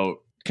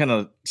 kind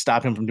of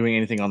stop him from doing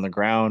anything on the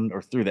ground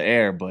or through the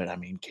air. But, I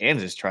mean,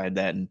 Kansas tried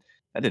that, and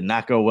that did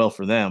not go well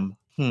for them.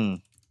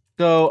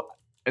 So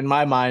in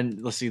my mind,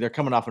 let's see, they're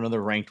coming off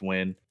another ranked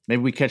win.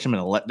 Maybe we catch them in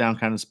a letdown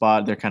kind of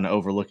spot. They're kind of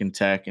overlooking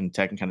Tech, and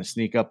Tech can kind of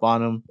sneak up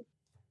on them.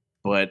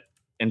 But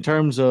in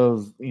terms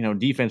of,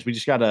 defense, we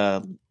just got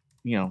to,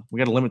 we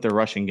got to limit their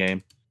rushing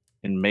game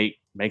and make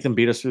them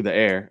beat us through the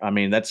air. I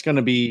mean, that's going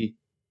to be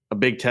a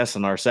big test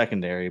on our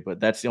secondary, but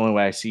that's the only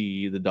way I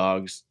see the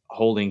Dogs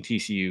holding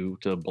TCU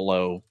to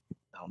below,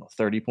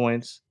 30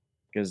 points.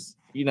 Because,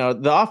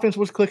 the offense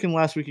was clicking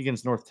last week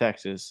against North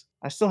Texas.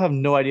 I still have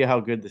no idea how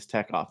good this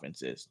Tech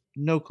offense is.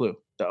 No clue.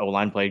 The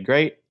O-line played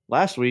great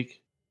last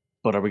week,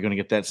 but are we going to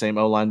get that same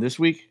O-line this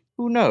week?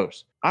 Who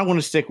knows? I want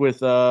to stick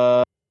with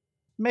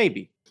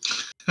maybe.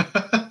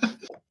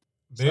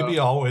 Maybe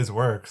always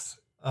works.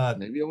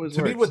 Maybe always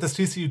to works. me, what this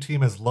TCU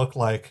team has looked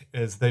like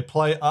is they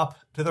play up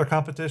to their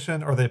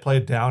competition or they play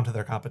down to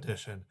their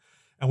competition.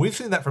 And we've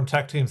seen that from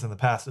Tech teams in the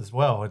past as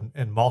well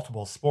in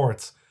multiple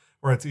sports,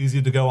 where it's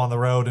easy to go on the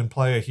road and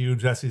play a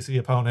huge SEC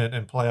opponent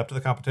and play up to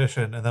the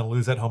competition and then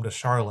lose at home to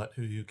Charlotte,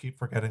 who you keep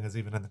forgetting is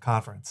even in the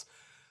conference.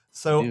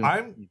 So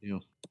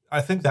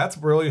I think that's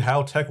really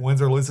how Tech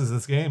wins or loses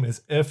this game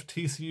is if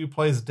TCU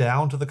plays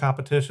down to the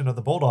competition of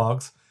the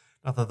Bulldogs.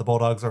 Not that the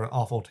Bulldogs are an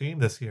awful team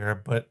this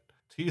year, but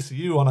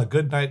TCU on a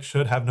good night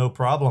should have no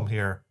problem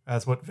here,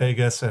 as what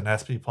Vegas and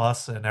SP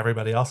Plus and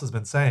everybody else has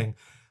been saying.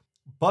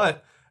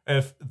 But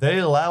if they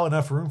allow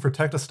enough room for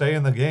Tech to stay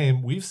in the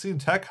game, we've seen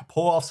Tech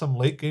pull off some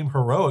late game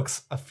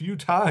heroics a few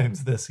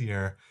times this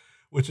year,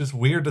 which is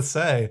weird to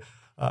say.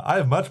 I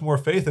have much more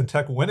faith in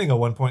Tech winning a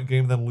 1-point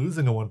game than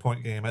losing a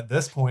 1-point game at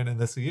this point in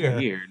this year.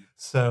 Weird.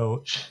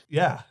 So,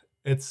 yeah,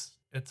 it's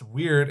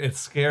weird. It's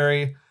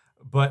scary.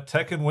 But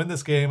Tech can win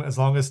this game as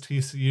long as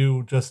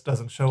TCU just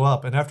doesn't show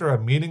up. And after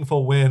a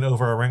meaningful win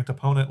over a ranked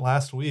opponent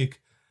last week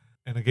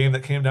in a game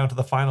that came down to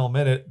the final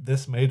minute,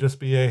 this may just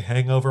be a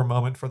hangover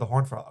moment for the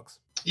Horned Frogs.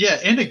 Yeah,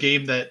 and a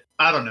game that,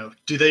 I don't know,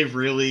 do they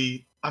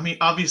really... I mean,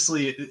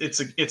 obviously, it's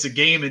a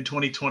game in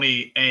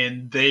 2020,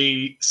 and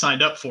they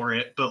signed up for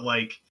it, but,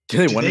 like... Do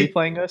they want to be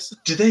playing us?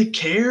 Do they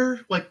care?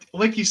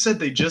 Like you said,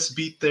 they just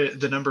beat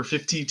the number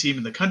 15 team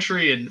in the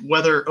country, and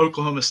whether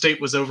Oklahoma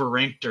State was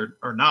overranked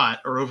or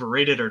not, or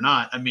overrated or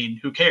not, I mean,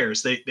 who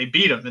cares? They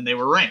beat them and they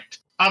were ranked.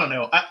 I don't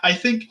know. I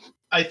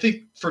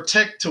think for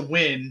Tech to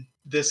win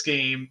this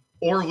game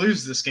or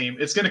lose this game,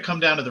 it's going to come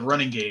down to the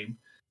running game,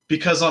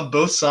 because on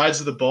both sides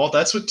of the ball,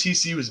 that's what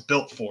TCU is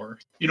built for.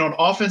 On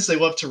offense, they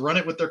love to run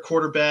it with their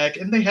quarterback,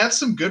 and they have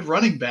some good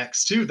running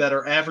backs too that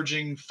are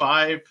averaging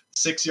 5-6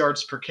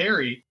 yards per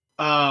carry.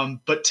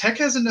 But Tech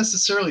hasn't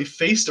necessarily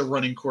faced a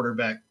running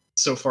quarterback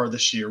so far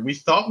this year. We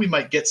thought we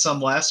might get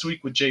some last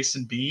week with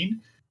Jason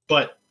Bean,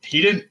 but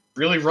he didn't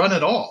really run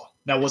at all.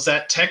 Now, was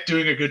that Tech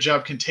doing a good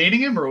job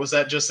containing him, or was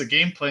that just a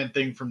game plan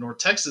thing from North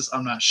Texas?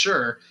 I'm not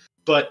sure.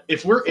 But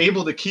if we're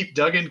able to keep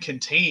Duggan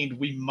contained,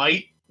 we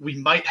might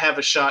have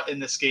a shot in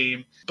this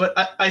game. But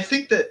I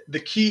think that the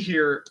key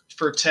here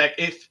for Tech,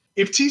 if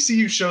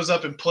TCU shows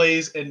up and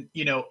plays and,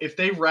 if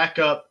they rack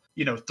up,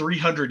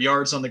 300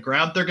 yards on the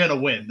ground, they're going to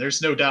win.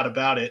 There's no doubt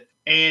about it.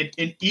 And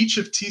in each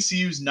of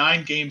TCU's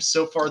 9 games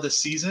so far this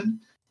season,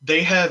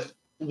 they have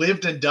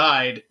lived and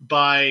died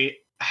by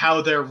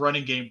how their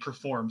running game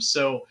performs.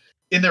 So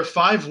in their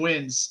 5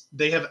 wins,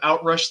 they have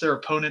outrushed their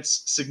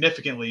opponents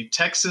significantly.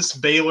 Texas,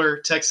 Baylor,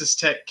 Texas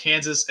Tech,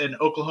 Kansas, and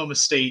Oklahoma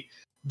State.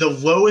 The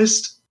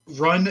lowest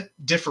run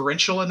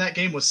differential in that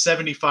game was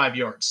 75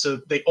 yards. So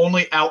they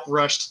only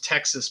outrushed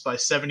Texas by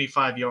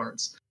 75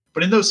 yards.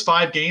 But in those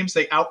 5 games,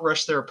 they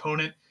outrushed their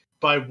opponent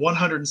by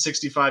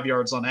 165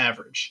 yards on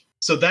average.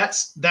 So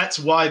that's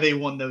why they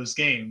won those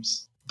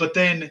games. But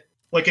then,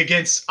 like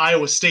against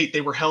Iowa State, they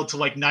were held to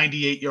like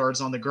 98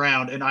 yards on the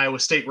ground, and Iowa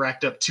State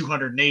racked up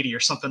 280 or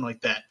something like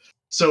that.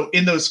 So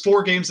in those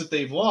 4 games that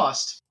they've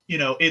lost,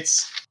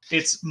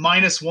 it's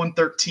minus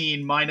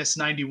 113, minus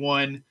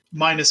 91,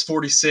 minus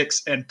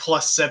 46, and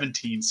plus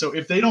 17. So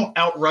if they don't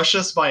outrush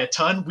us by a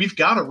ton, we've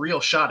got a real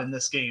shot in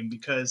this game,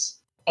 because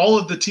all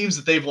of the teams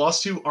that they've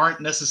lost to aren't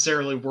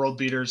necessarily world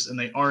beaters, and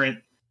they aren't,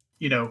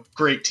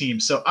 great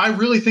teams. So I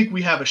really think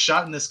we have a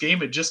shot in this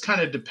game. It just kind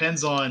of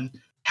depends on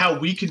how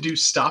we can do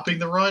stopping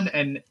the run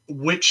and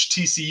which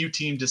TCU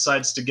team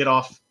decides to get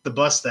off the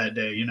bus that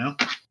day,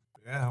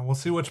 Yeah, we'll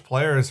see which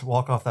players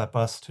walk off that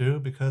bus too,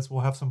 because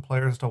we'll have some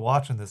players to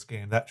watch in this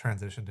game. That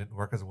transition didn't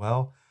work as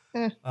well.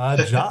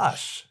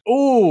 Josh.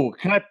 Oh,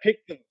 can I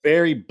pick the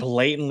very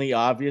blatantly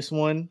obvious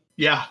one?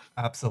 Yeah,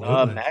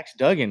 absolutely. Max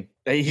Duggan.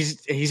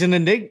 He's an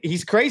enigma.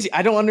 He's crazy.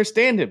 I don't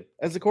understand him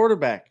as a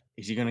quarterback.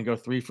 Is he going to go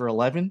 3 for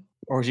 11,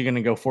 or is he going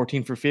to go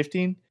 14 for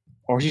 15,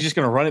 or is he just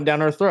going to run it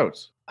down our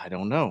throats? I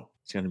don't know.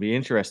 It's going to be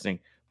interesting.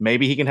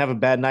 Maybe he can have a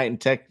bad night and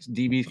Tech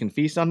DBs can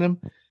feast on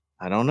him.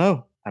 I don't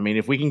know. I mean,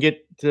 if we can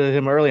get to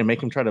him early and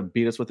make him try to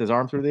beat us with his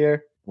arm through the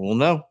air, we'll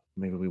know.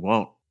 Maybe we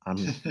won't. I'm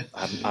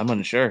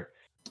unsure.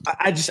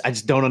 I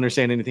just don't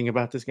understand anything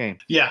about this game.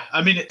 Yeah,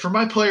 I mean, for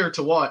my player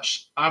to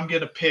watch, I'm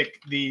going to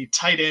pick the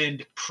tight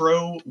end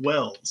Pro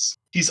Wells.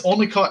 He's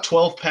only caught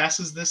 12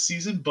 passes this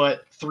season,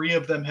 but 3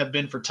 of them have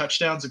been for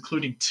touchdowns,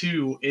 including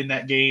 2 in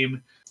that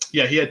game.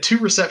 Yeah, he had 2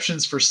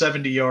 receptions for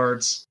 70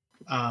 yards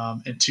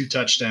and 2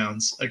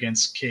 touchdowns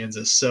against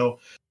Kansas. So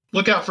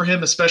look out for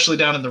him, especially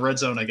down in the red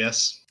zone, I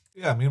guess.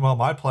 Yeah, meanwhile,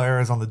 my player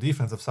is on the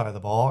defensive side of the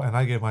ball, and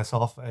I gave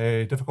myself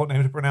a difficult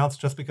name to pronounce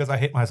just because I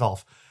hate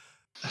myself.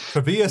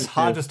 Tre'Vius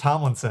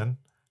Hodges-Tomlinson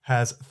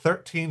has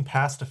 13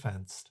 passes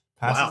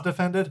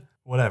defended,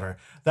 whatever.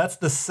 That's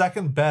the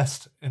second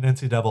best in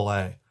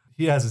NCAA.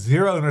 He has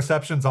 0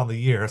 interceptions on the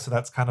year, so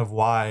that's kind of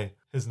why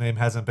his name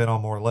hasn't been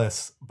on more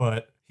lists,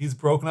 but he's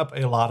broken up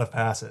a lot of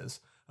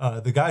passes.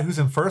 The guy who's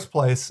in first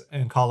place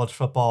in college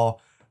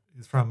football,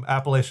 he's from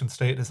Appalachian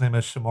State. His name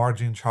is Shamar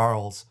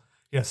Jean-Charles.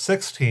 He has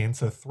 16,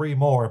 so 3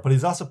 more, but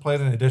he's also played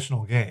an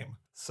additional game.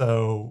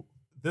 So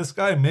this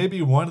guy may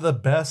be one of the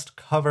best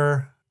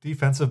cover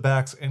defensive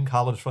backs in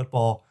college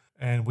football,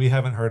 and we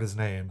haven't heard his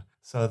name.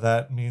 So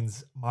that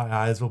means my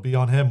eyes will be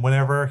on him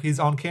whenever he's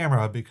on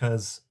camera,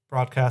 because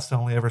broadcast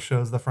only ever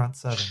shows the front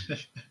 7.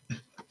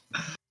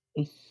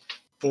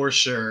 For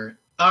sure.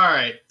 All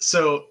right,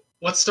 so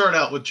let's start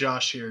out with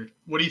Josh here.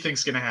 What do you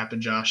think's going to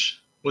happen,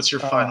 Josh? What's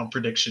your final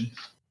prediction?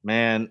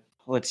 Man,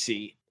 let's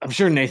see. I'm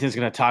sure Nathan's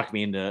going to talk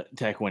me into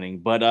Tech winning,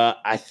 but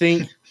I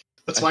think...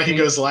 That's why he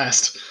goes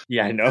last.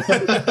 Yeah, I know.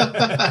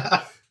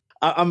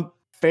 I'm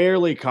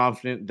fairly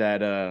confident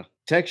that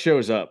Tech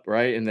shows up,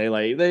 right? And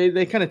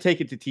they kind of take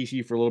it to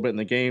TCU for a little bit, and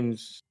the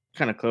game's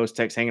kind of close.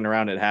 Tech's hanging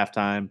around at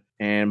halftime,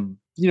 and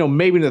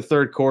maybe in the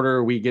third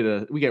quarter we get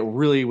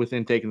really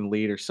within taking the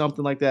lead or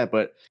something like that.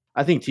 But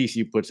I think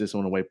TCU puts this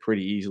one away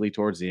pretty easily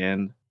towards the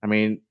end. I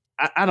mean,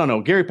 I don't know.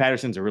 Gary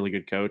Patterson's a really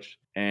good coach,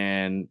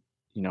 and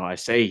I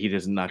say he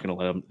is not going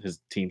to let his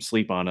team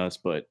sleep on us,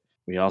 but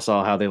we all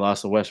saw how they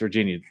lost to West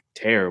Virginia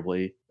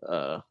terribly.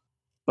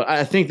 But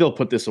I think they'll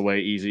put this away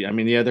easy. I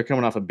mean, yeah, they're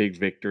coming off a big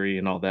victory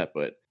and all that,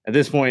 but at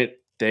this point,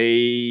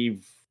 I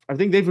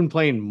think they've been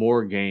playing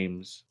more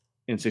games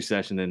in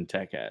succession than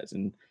Tech has.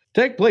 And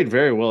Tech played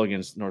very well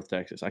against North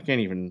Texas. I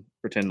can't even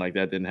pretend like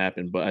that didn't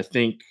happen, but I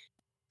think,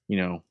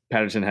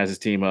 Patterson has his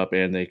team up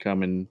and they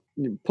come and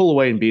pull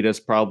away and beat us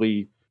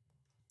probably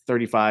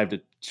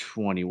 35-21.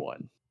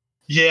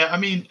 Yeah, I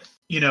mean,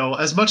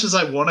 as much as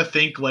I want to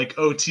think like,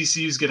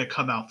 TCU's going to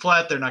come out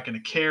flat, they're not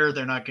going to care.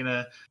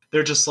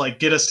 They're just like,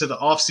 get us to the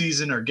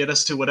offseason or get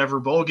us to whatever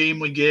bowl game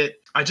we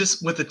get.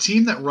 With a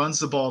team that runs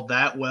the ball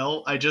that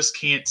well, I just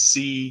can't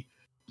see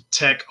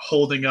Tech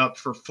holding up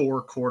for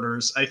 4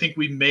 quarters. I think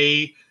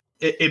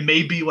it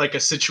may be like a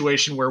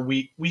situation where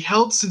we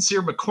held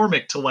Sincere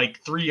McCormick to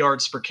like 3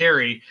 yards per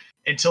carry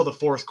until the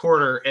 4th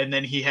quarter, and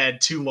then he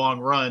had 2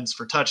 long runs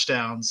for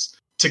touchdowns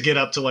to get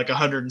up to like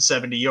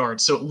 170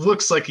 yards. So it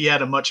looks like he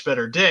had a much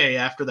better day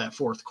after that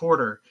 4th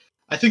quarter.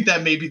 I think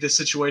that may be the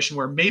situation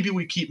where maybe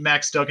we keep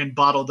Max Duggan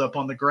bottled up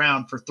on the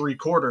ground for 3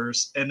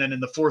 quarters, and then in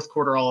the 4th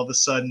quarter, all of a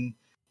sudden,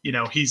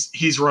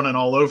 he's running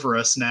all over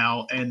us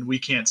now, and we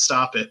can't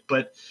stop it.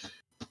 But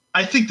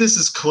I think this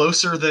is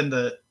closer than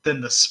the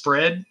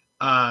spread,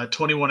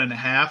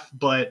 21.5.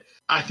 But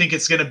I think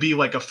it's going to be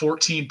like a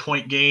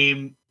 14-point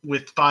game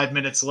with 5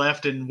 minutes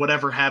left, and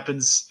whatever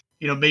happens.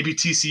 Maybe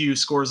TCU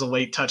scores a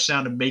late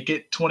touchdown to make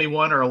it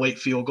 21 or a late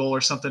field goal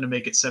or something to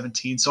make it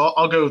 17. So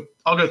I'll go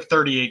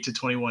 38-21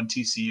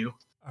 TCU.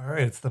 All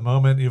right. It's the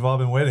moment you've all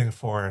been waiting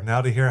for.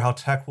 Now to hear how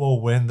Tech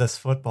will win this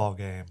football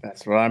game.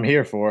 That's what I'm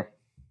here for.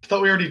 I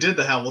thought we already did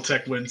the how will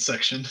Tech win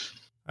section.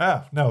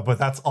 Oh, no, but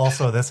that's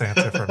also this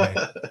answer for me.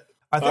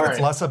 I think it's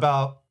less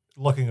about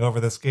looking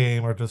over this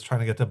game or just trying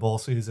to get to bowl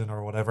season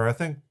or whatever. I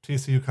think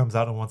TCU comes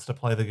out and wants to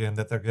play the game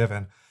that they're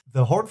given.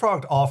 The Horned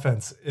Frog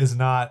offense is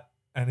not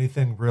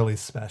anything really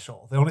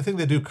special. The only thing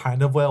they do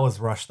kind of well is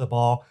rush the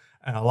ball,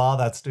 and a lot of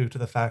that's due to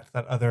the fact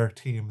that other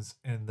teams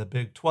in the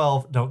Big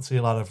 12 don't see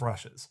a lot of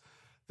rushes.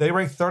 They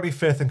rank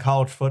 35th in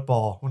college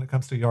football when it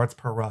comes to yards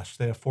per rush.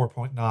 They have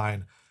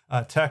 4.9.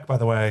 Tech, by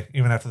the way,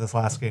 even after this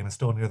last game, is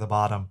still near the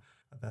bottom.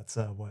 That's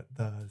the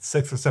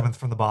 6th or 7th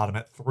from the bottom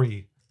at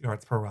 3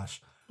 yards per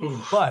rush.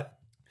 Oof. But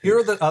here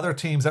are the other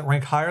teams that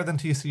rank higher than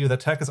TCU that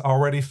Tech has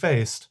already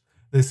faced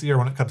this year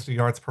when it comes to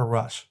yards per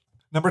rush.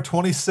 Number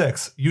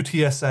 26,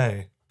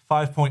 UTSA,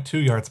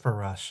 5.2 yards per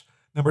rush.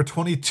 Number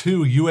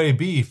 22,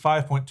 UAB,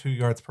 5.2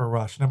 yards per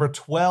rush. Number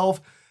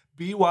 12,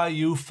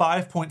 BYU,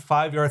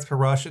 5.5 yards per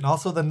rush. And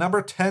also the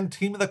number 10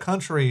 team in the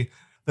country,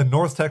 the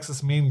North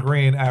Texas Mean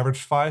Green,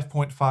 averaged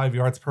 5.5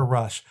 yards per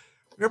rush.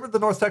 Remember the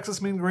North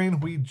Texas Mean Green?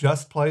 We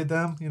just played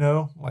them,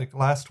 like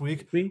last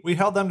week. We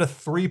held them to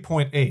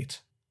 3.8.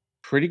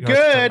 Pretty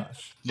good.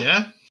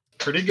 Yeah,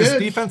 pretty This good.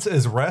 defense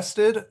is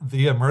rested.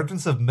 The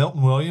emergence of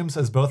Milton Williams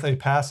as both a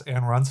pass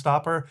and run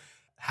stopper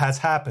has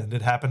happened.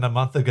 It happened a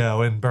month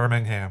ago in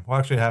Birmingham. Well,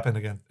 actually, it happened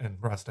again in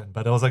Ruston,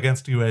 but it was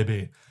against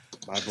UAB.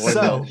 My boy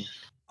So Milton.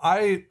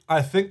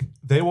 I think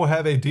they will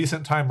have a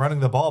decent time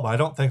running the ball, but I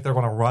don't think they're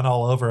going to run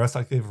all over us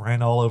like they've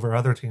ran all over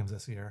other teams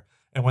this year.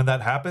 And when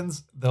that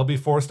happens, they'll be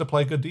forced to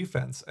play good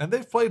defense. And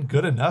they've played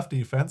good enough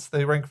defense.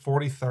 They rank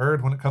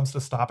 43rd when it comes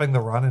to stopping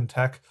the run, and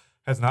Tech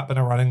has not been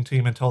a running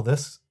team until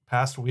this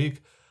past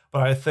week.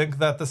 But I think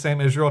that the same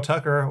Israel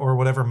Tucker, or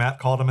whatever Matt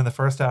called him in the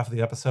first half of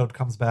the episode,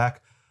 comes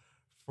back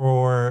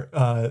for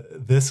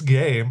this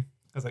game.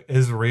 It's like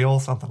Israel,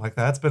 something like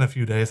that. It's been a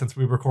few days since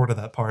we recorded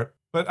that part.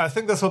 But I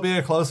think this will be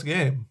a close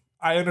game.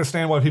 I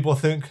understand why people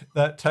think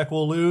that Tech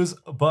will lose,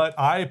 but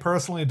I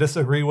personally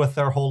disagree with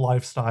their whole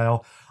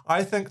lifestyle.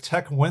 I think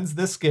Tech wins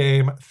this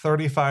game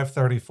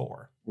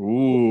 35-34.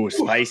 Ooh,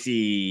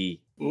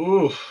 spicy.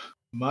 Ooh,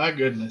 my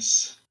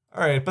goodness.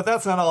 All right, but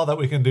that's not all that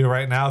we can do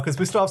right now because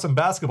we still have some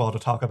basketball to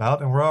talk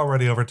about, and we're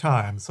already over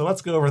time. So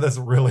let's go over this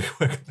really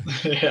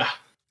quickly. Yeah.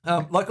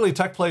 Luckily,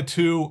 Tech played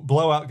 2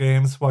 blowout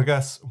games. Well, I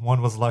guess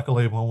one was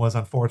luckily, one was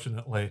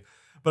unfortunately.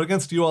 But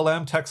against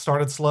ULM, Tech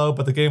started slow,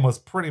 but the game was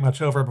pretty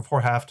much over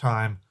before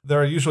halftime.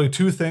 There are usually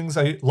 2 things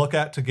I look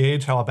at to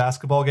gauge how a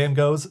basketball game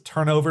goes: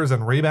 turnovers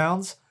and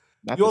rebounds.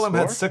 Not the ULM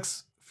had score?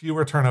 6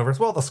 fewer turnovers.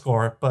 Well, the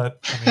score, but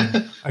I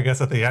mean, I guess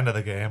at the end of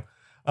the game.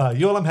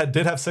 ULM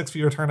did have 6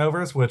 fewer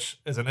turnovers, which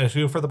is an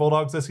issue for the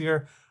Bulldogs this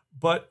year.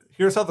 But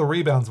here's how the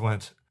rebounds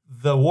went.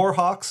 The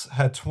Warhawks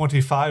had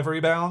 25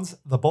 rebounds.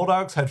 The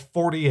Bulldogs had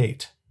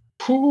 48.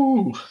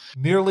 Whew.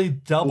 Nearly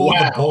double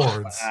Wow. the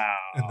boards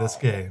in this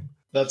game.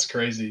 That's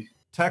crazy.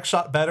 Tech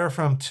shot better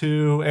from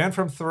 2 and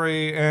from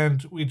 3,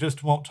 and we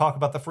just won't talk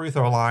about the free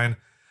throw line,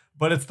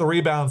 but it's the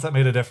rebounds that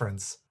made a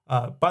difference.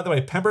 By the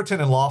way, Pemberton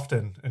and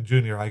Lofton, and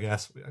Junior, I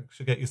guess, I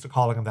should get used to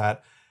calling him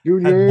that,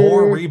 had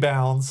more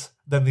rebounds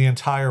than the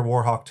entire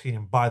Warhawk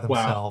team by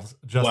themselves,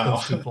 just Wow.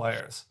 those 2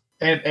 players.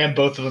 And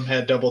both of them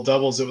had double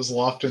doubles. It was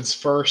Lofton's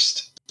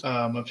first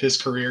of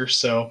his career.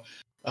 So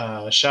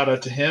shout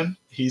out to him.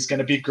 He's going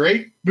to be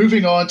great.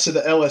 Moving on to the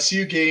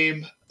LSU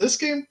game. This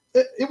game,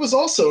 it was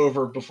also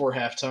over before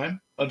halftime.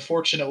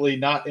 Unfortunately,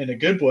 not in a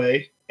good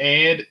way.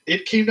 And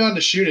it came down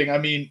to shooting. I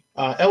mean,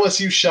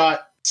 LSU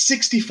shot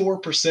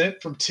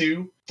 64% from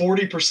 2,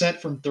 40%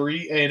 from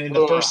 3. And in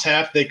the first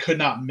half, they could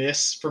not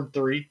miss from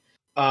 3.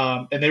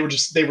 And they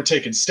were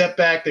taking step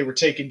back. They were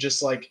taking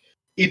just like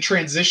in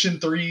transition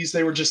threes.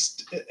 They were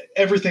just,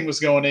 everything was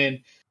going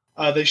in.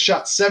 They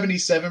shot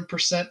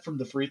 77% from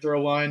the free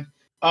throw line.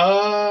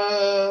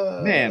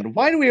 Man,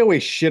 why do we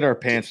always shit our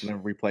pants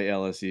whenever we play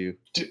LSU?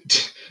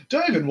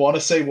 Don't even want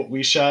to say what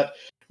we shot.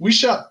 We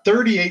shot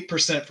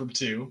 38% from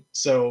 2.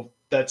 So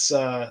that's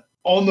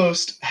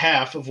almost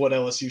half of what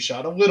LSU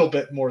shot, a little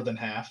bit more than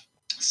half.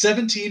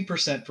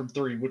 17% from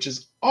 3, which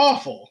is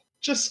awful,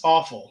 just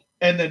awful.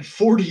 And then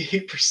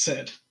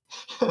 48%.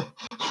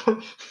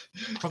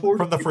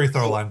 From the free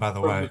throw line, by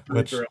the way.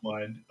 Free throw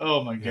line.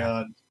 Oh my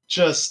God.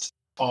 Just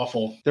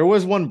awful. There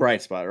was one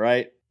bright spot,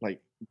 right?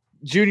 Like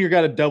Junior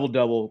got a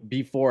double-double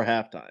before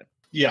halftime.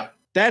 Yeah.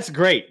 That's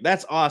great.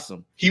 That's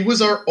awesome. He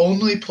was our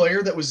only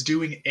player that was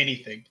doing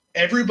anything.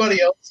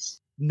 Everybody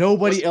else.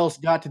 Nobody else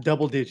got to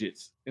double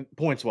digits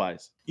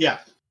points-wise. Yeah.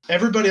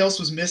 Everybody else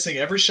was missing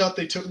every shot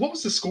they took. What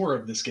was the score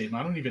of this game?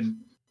 I don't even.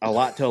 A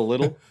lot to a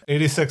little.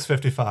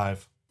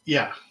 86-55.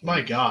 Yeah.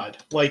 My God.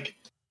 Like,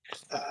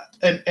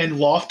 and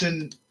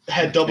Lofton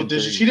had double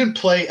digits. 10-3. He didn't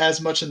play as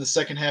much in the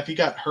second half. He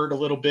got hurt a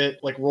little bit,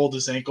 like rolled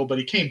his ankle, but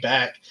he came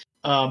back.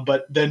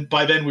 But then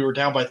by then we were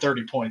down by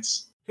 30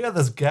 points. He had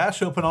this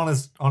gash open on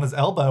his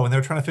elbow, and they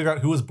were trying to figure out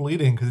who was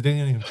bleeding because he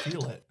didn't even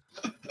feel it.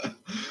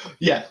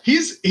 Yeah,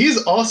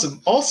 he's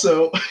awesome.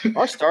 Also,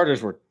 Our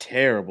starters were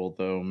terrible,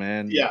 though,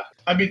 man. yeah,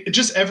 I mean,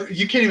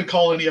 you can't even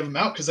call any of them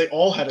out because they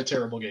all had a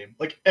terrible game.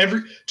 Like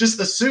just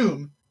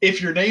assume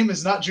if your name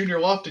is not Junior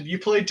Lofton, you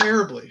played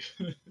terribly.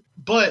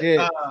 But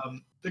Yeah.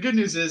 The good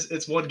news is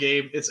it's one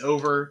game. It's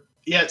over.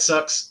 Yeah, it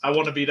sucks. I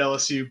want to beat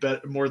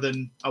LSU more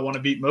than I want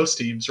to beat most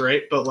teams,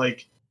 right? But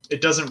like, it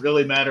doesn't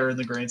really matter in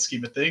the grand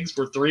scheme of things.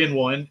 We're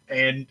 3-1,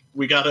 and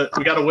we gotta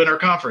win our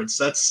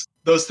conference.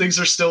 Those things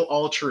are still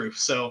all true.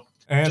 So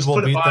And just we'll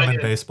put it beat by them in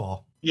it.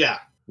 baseball. Yeah,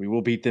 We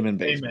will beat them in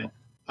baseball.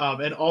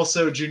 amen. And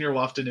also Junior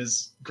Lofton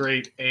is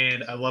great,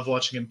 and I love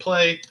watching him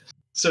play.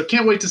 So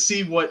can't wait to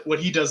see what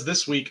he does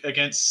this week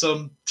against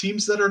some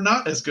teams that are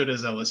not as good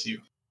as LSU.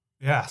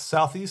 Yeah,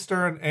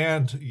 Southeastern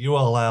and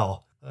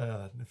ULL.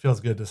 It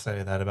feels good to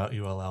say that about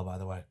ULL, by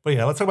the way. But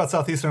yeah, let's talk about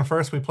Southeastern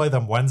first. We play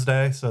them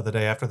Wednesday, so the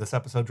day after this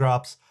episode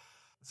drops.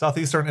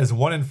 Southeastern is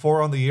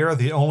 1-4 on the year.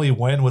 The only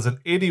win was an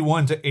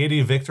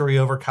 81-80 victory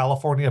over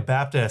California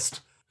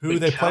Baptist, who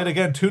they played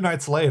again 2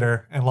 nights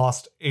later and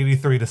lost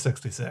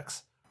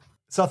 83-66.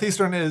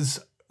 Southeastern is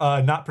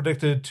not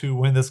predicted to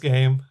win this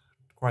game.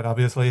 Quite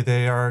obviously,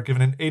 they are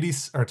given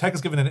Tech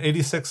is given an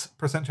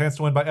 86% chance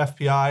to win by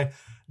FPI,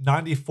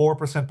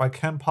 94% by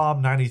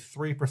KenPom,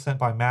 93%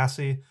 by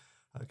Massey.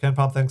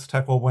 KenPom thinks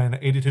Tech will win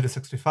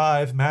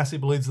 82-65. Massey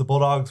believes the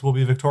Bulldogs will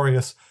be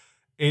victorious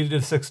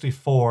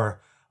 80-64.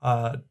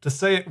 To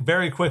say it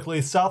very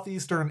quickly,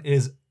 Southeastern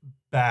is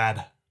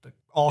bad.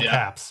 All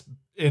caps,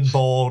 in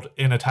bold,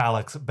 in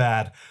italics,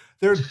 bad.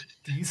 They're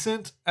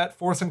decent at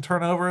forcing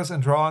turnovers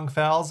and drawing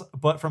fouls,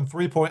 but from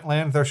three-point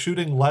land, they're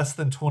shooting less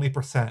than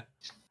 20%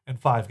 in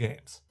 5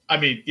 games. I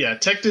mean, yeah,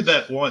 Tech did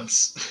that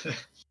once.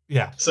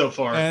 Yeah. So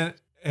far.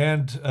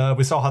 And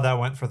we saw how that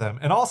went for them.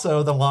 And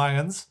also, the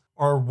Lions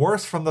are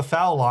worse from the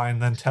foul line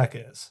than Tech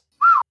is.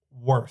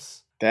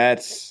 Worse.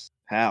 That's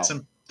how.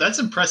 That's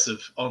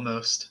impressive,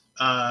 almost.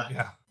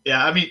 Yeah.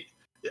 I mean,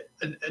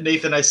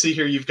 Nathan, I see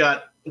here you've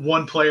got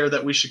one player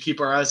that we should keep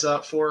our eyes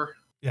out for.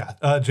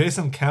 Yeah.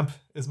 Jason Kemp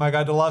is my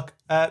guy to look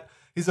at.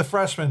 He's a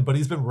freshman, but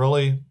he's been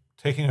really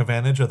taking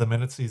advantage of the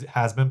minutes he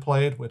has been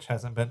played, which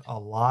hasn't been a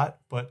lot.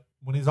 But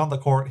when he's on the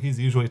court, he's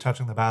usually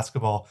touching the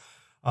basketball.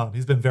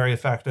 He's been very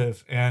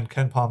effective, and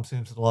KenPom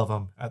seems to love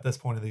him at this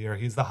point of the year.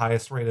 He's the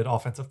highest rated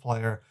offensive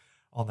player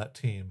on that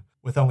team,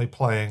 with only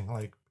playing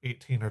like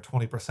 18 or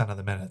 20% of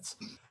the minutes.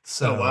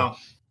 So, oh, wow.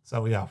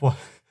 So, yeah, well,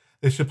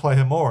 they should play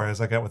him more, as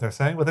I get what they're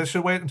saying, but they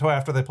should wait until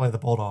after they play the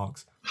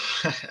Bulldogs.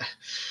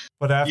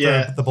 But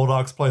after the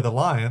Bulldogs play the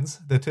Lions,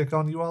 they take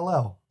on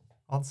ULL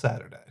on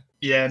Saturday.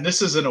 Yeah, and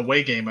this is an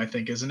away game, I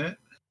think, isn't it?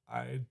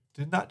 I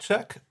did not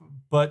check,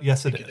 but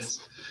yes, it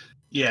is.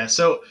 Yeah,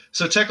 so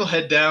Tech will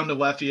head down to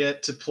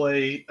Lafayette to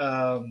play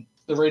the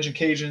Raging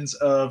Cajuns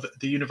of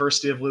the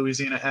University of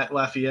Louisiana at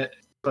Lafayette.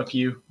 Fuck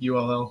you,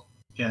 ULL.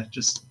 Yeah,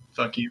 just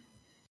fuck you.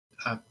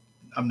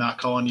 I'm not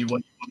calling you what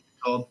you want to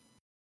be called.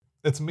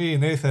 It's me,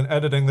 Nathan,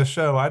 editing the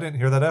show. I didn't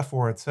hear that F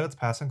word, so it's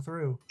passing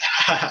through.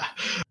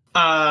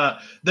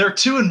 They're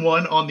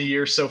 2-1 on the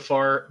year so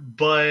far,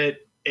 but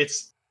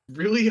it's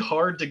really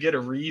hard to get a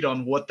read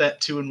on what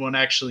that 2-1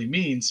 actually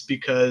means,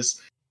 because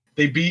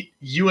they beat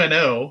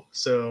UNO,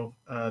 so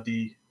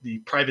the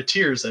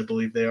Privateers, I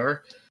believe they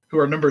are, who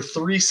are number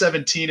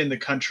 317 in the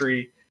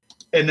country,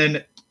 and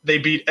then they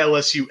beat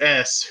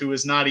LSUS, who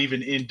is not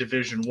even in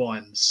Division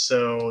I.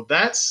 So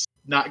that's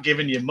not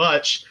giving you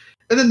much.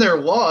 And then their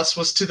loss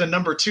was to the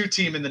number 2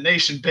 team in the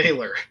nation,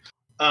 Baylor.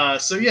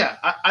 So yeah,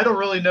 I don't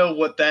really know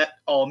what that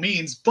all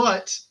means,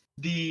 but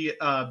the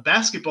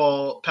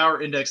Basketball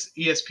Power Index,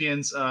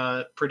 ESPN's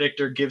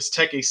predictor, gives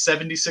Tech a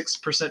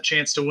 76%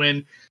 chance to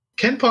win.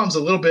 KenPom's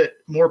a little bit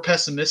more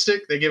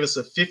pessimistic. They give us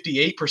a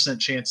 58%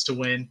 chance to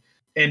win,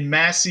 and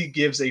Massey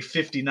gives a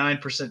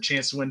 59%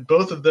 chance to win.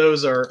 Both of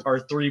those are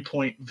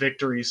 3-point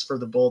victories for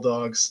the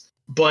Bulldogs.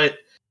 But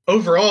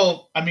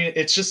overall, I mean,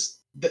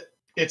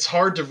 it's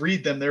hard to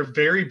read them. They're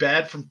very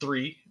bad from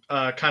 3,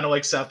 kind of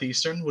like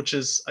Southeastern, which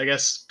is, I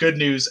guess, good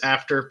news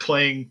after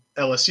playing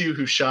LSU,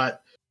 who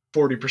shot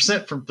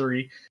 40% from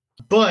 3.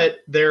 But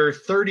they're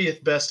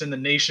 30th best in the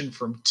nation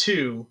from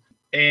 2.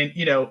 And,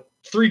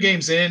 3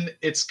 games in,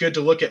 it's good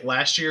to look at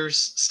last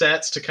year's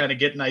stats to kind of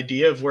get an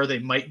idea of where they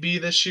might be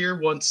this year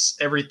once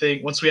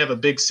we have a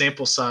big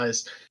sample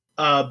size.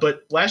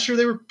 But last year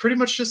they were pretty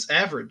much just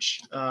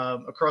average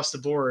across the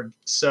board.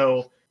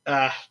 So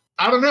I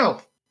don't know.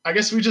 I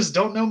guess we just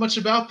don't know much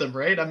about them,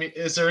 right? I mean,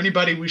 is there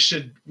anybody we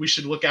should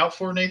look out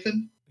for,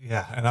 Nathan?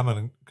 Yeah, and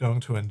I'm going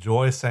to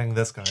enjoy saying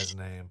this guy's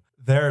name.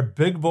 Their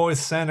big boy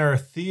center,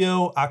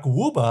 Theo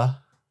Akwuba.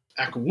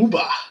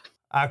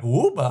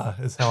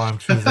 Akwuba is how I'm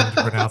choosing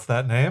to pronounce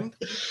that name.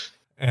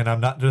 And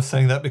I'm not just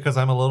saying that because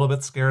I'm a little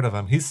bit scared of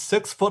him. He's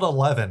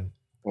 6'11",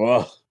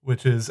 Whoa.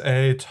 which is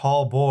a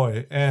tall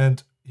boy,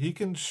 and he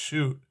can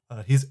shoot.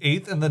 He's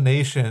 8th in the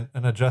nation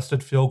in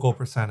adjusted field goal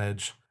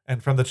percentage.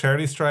 And from the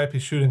charity stripe,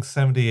 he's shooting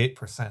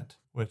 78%,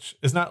 which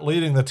is not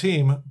leading the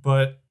team,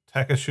 but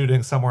Tech is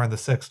shooting somewhere in the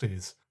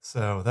 60s.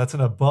 So that's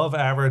an above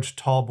average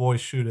tall boy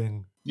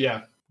shooting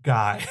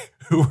guy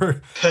who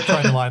we're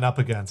trying to line up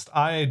against.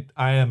 I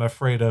am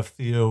afraid of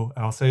Theo.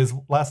 I'll say his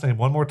last name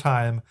one more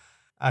time.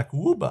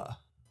 Akwuba.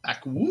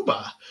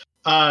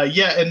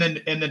 And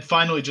then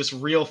finally, just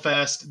real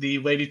fast, the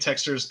Lady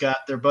Texters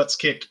got their butts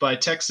kicked by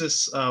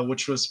Texas,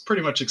 which was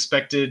pretty much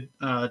expected.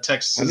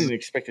 Texas. I didn't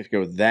expect it to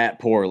go that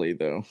poorly,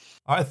 though.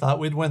 I thought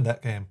we'd win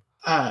that game.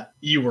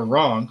 You were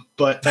wrong,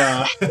 but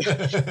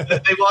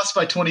they lost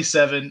by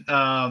 27.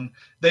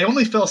 They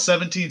only fell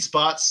 17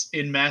 spots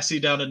in Massey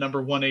down to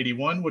number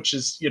 181, which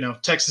is,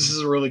 Texas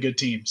is a really good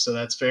team, so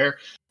that's fair.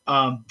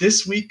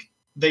 This week,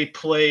 they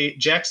play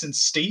Jackson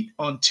State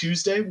on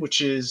Tuesday,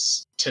 which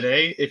is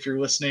today, if you're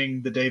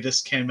listening the day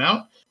this came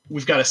out.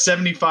 We've got a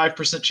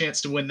 75%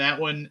 chance to win that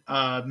one.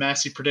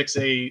 Massey predicts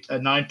a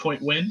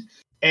 9-point win.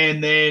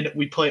 And then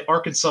we play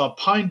Arkansas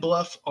Pine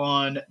Bluff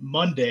on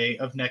Monday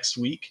of next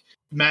week.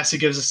 Massey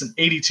gives us an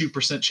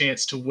 82%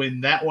 chance to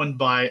win that one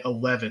by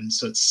 11.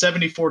 So it's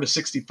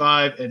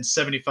 74-65 and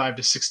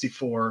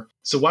 75-64.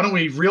 So why don't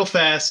we real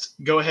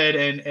fast go ahead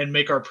and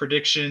make our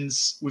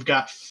predictions. We've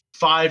got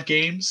 5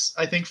 games,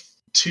 I think,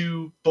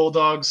 2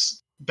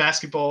 Bulldogs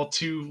basketball,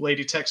 2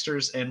 Lady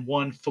Texters, and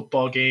 1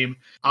 football game.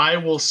 I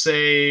will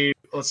say,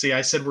 let's see,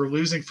 I said we're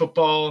losing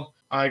football.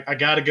 I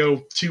got to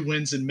go 2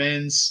 wins in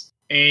men's.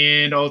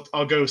 And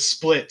I'll go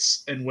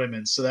splits in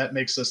women. So that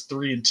makes us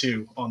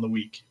 3-2 on the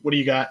week. What do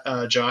you got,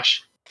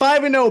 Josh?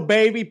 5-0,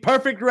 baby.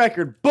 Perfect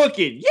record. Book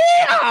it.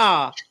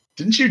 Yeah.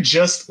 Didn't you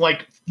just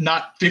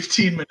not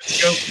 15 minutes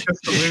ago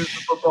just to lose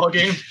the football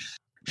game?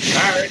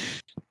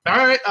 All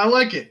right. I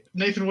like it.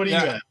 Nathan, what do you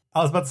got?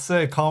 I was about to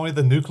say, call me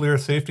the nuclear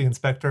safety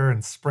inspector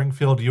in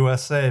Springfield,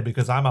 USA,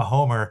 because I'm a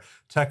homer.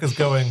 Tech is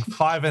going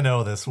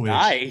 5-0 this week.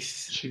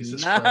 Nice.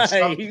 Jesus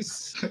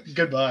Christ.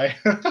 Goodbye.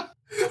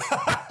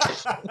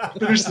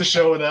 Finish the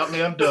show without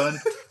me. I'm done.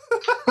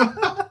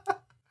 All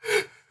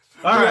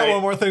right.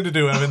 One more thing to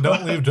do, Evan.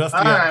 Don't leave just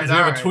yet. Because we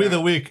have a tweet of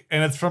the week,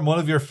 and it's from one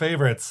of your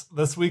favorites.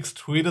 This week's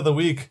tweet of the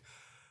week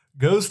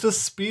goes to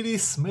Speedy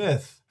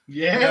Smith.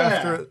 Yeah.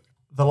 After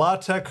the La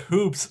Tech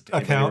Hoops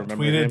account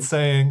tweeted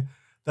saying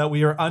that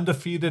we are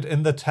undefeated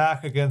in the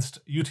TAC against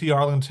UT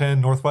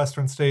Arlington,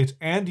 Northwestern State,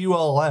 and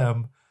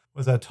ULM.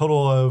 Was a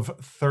total of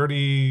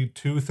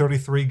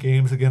 33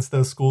 games against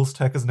those schools.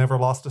 Tech has never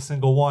lost a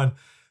single one.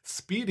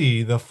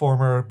 Speedy, the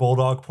former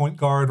Bulldog point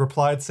guard,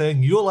 replied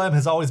saying, ULM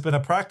has always been a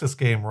practice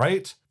game,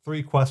 right?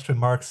 3 question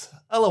marks.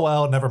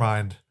 LOL, never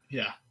mind.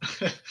 Yeah.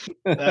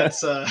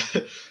 That's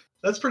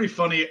pretty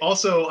funny.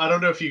 Also, I don't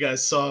know if you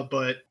guys saw,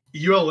 but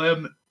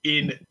ULM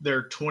in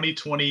their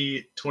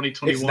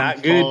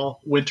 2020-2021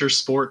 fall winter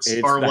sports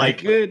are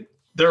good.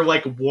 They're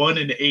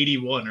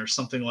 1-81 or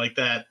something like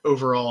that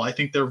overall. I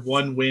think their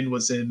one win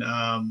was in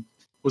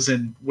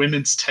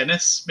women's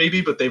tennis, maybe,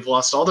 but they've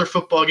lost all their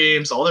football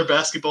games, all their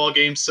basketball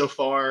games so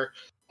far,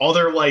 all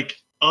their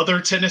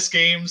other tennis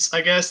games.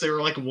 I guess they were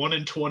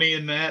 1-20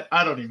 in that.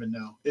 I don't even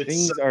know.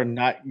 Things are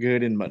not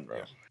good in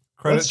Monroe.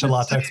 Credit to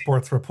La Tech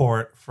Sports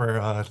Report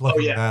for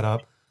looking that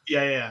up.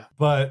 Yeah.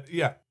 But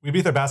yeah, we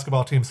beat their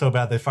basketball team so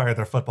bad they fired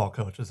their football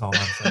coach. Is all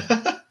I'm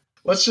saying.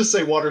 Let's just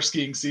say water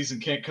skiing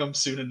season can't come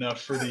soon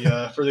enough for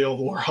the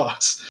old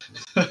Warhawks.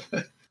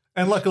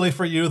 And luckily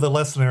for you, the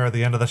listener,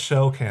 the end of the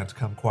show can't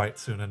come quite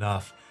soon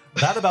enough.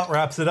 That about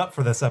wraps it up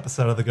for this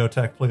episode of the Go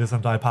Tech Please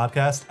Don't Die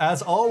podcast.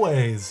 As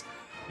always,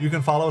 you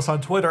can follow us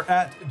on Twitter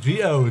at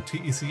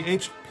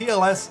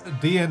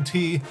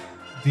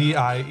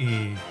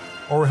GOTECHPLSDNTDIE.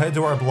 Or head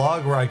to our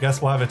blog where I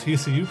guess we'll have a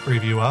TCU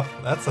preview up.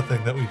 That's the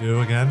thing that we do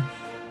again.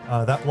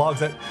 That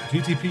blog's at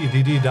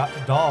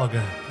gtpdd.dog.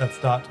 That's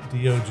 .dog.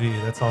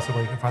 That's also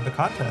where you can find the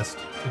contest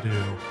to do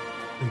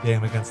the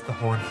game against the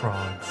Horned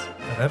Frogs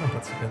that Evan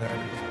puts together.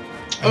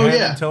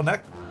 Until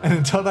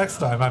next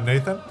time, I'm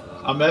Nathan.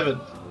 I'm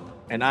Evan.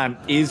 And I'm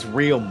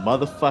Israel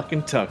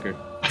motherfucking Tucker.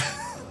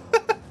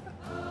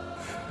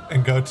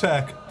 And Go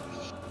Tech,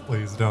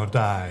 please don't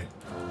die.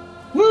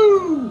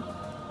 Woo!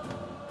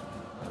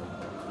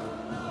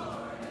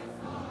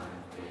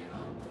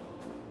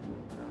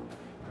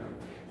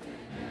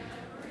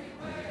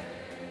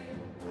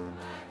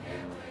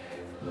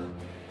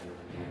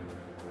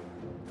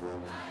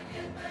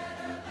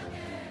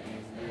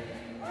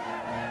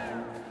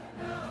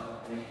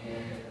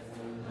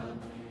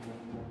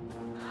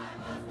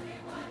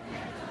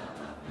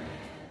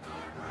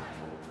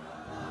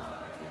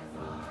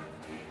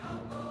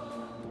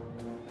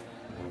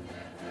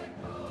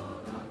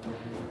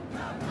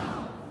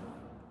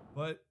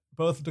 But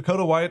both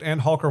Dakota White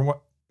and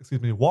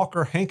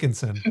Walker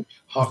Hankinson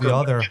was the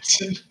other.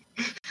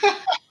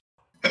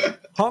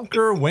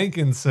 Honker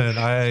Wankinson.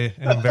 I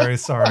am very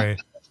sorry.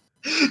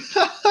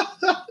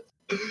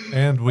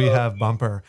 And we have Bumper.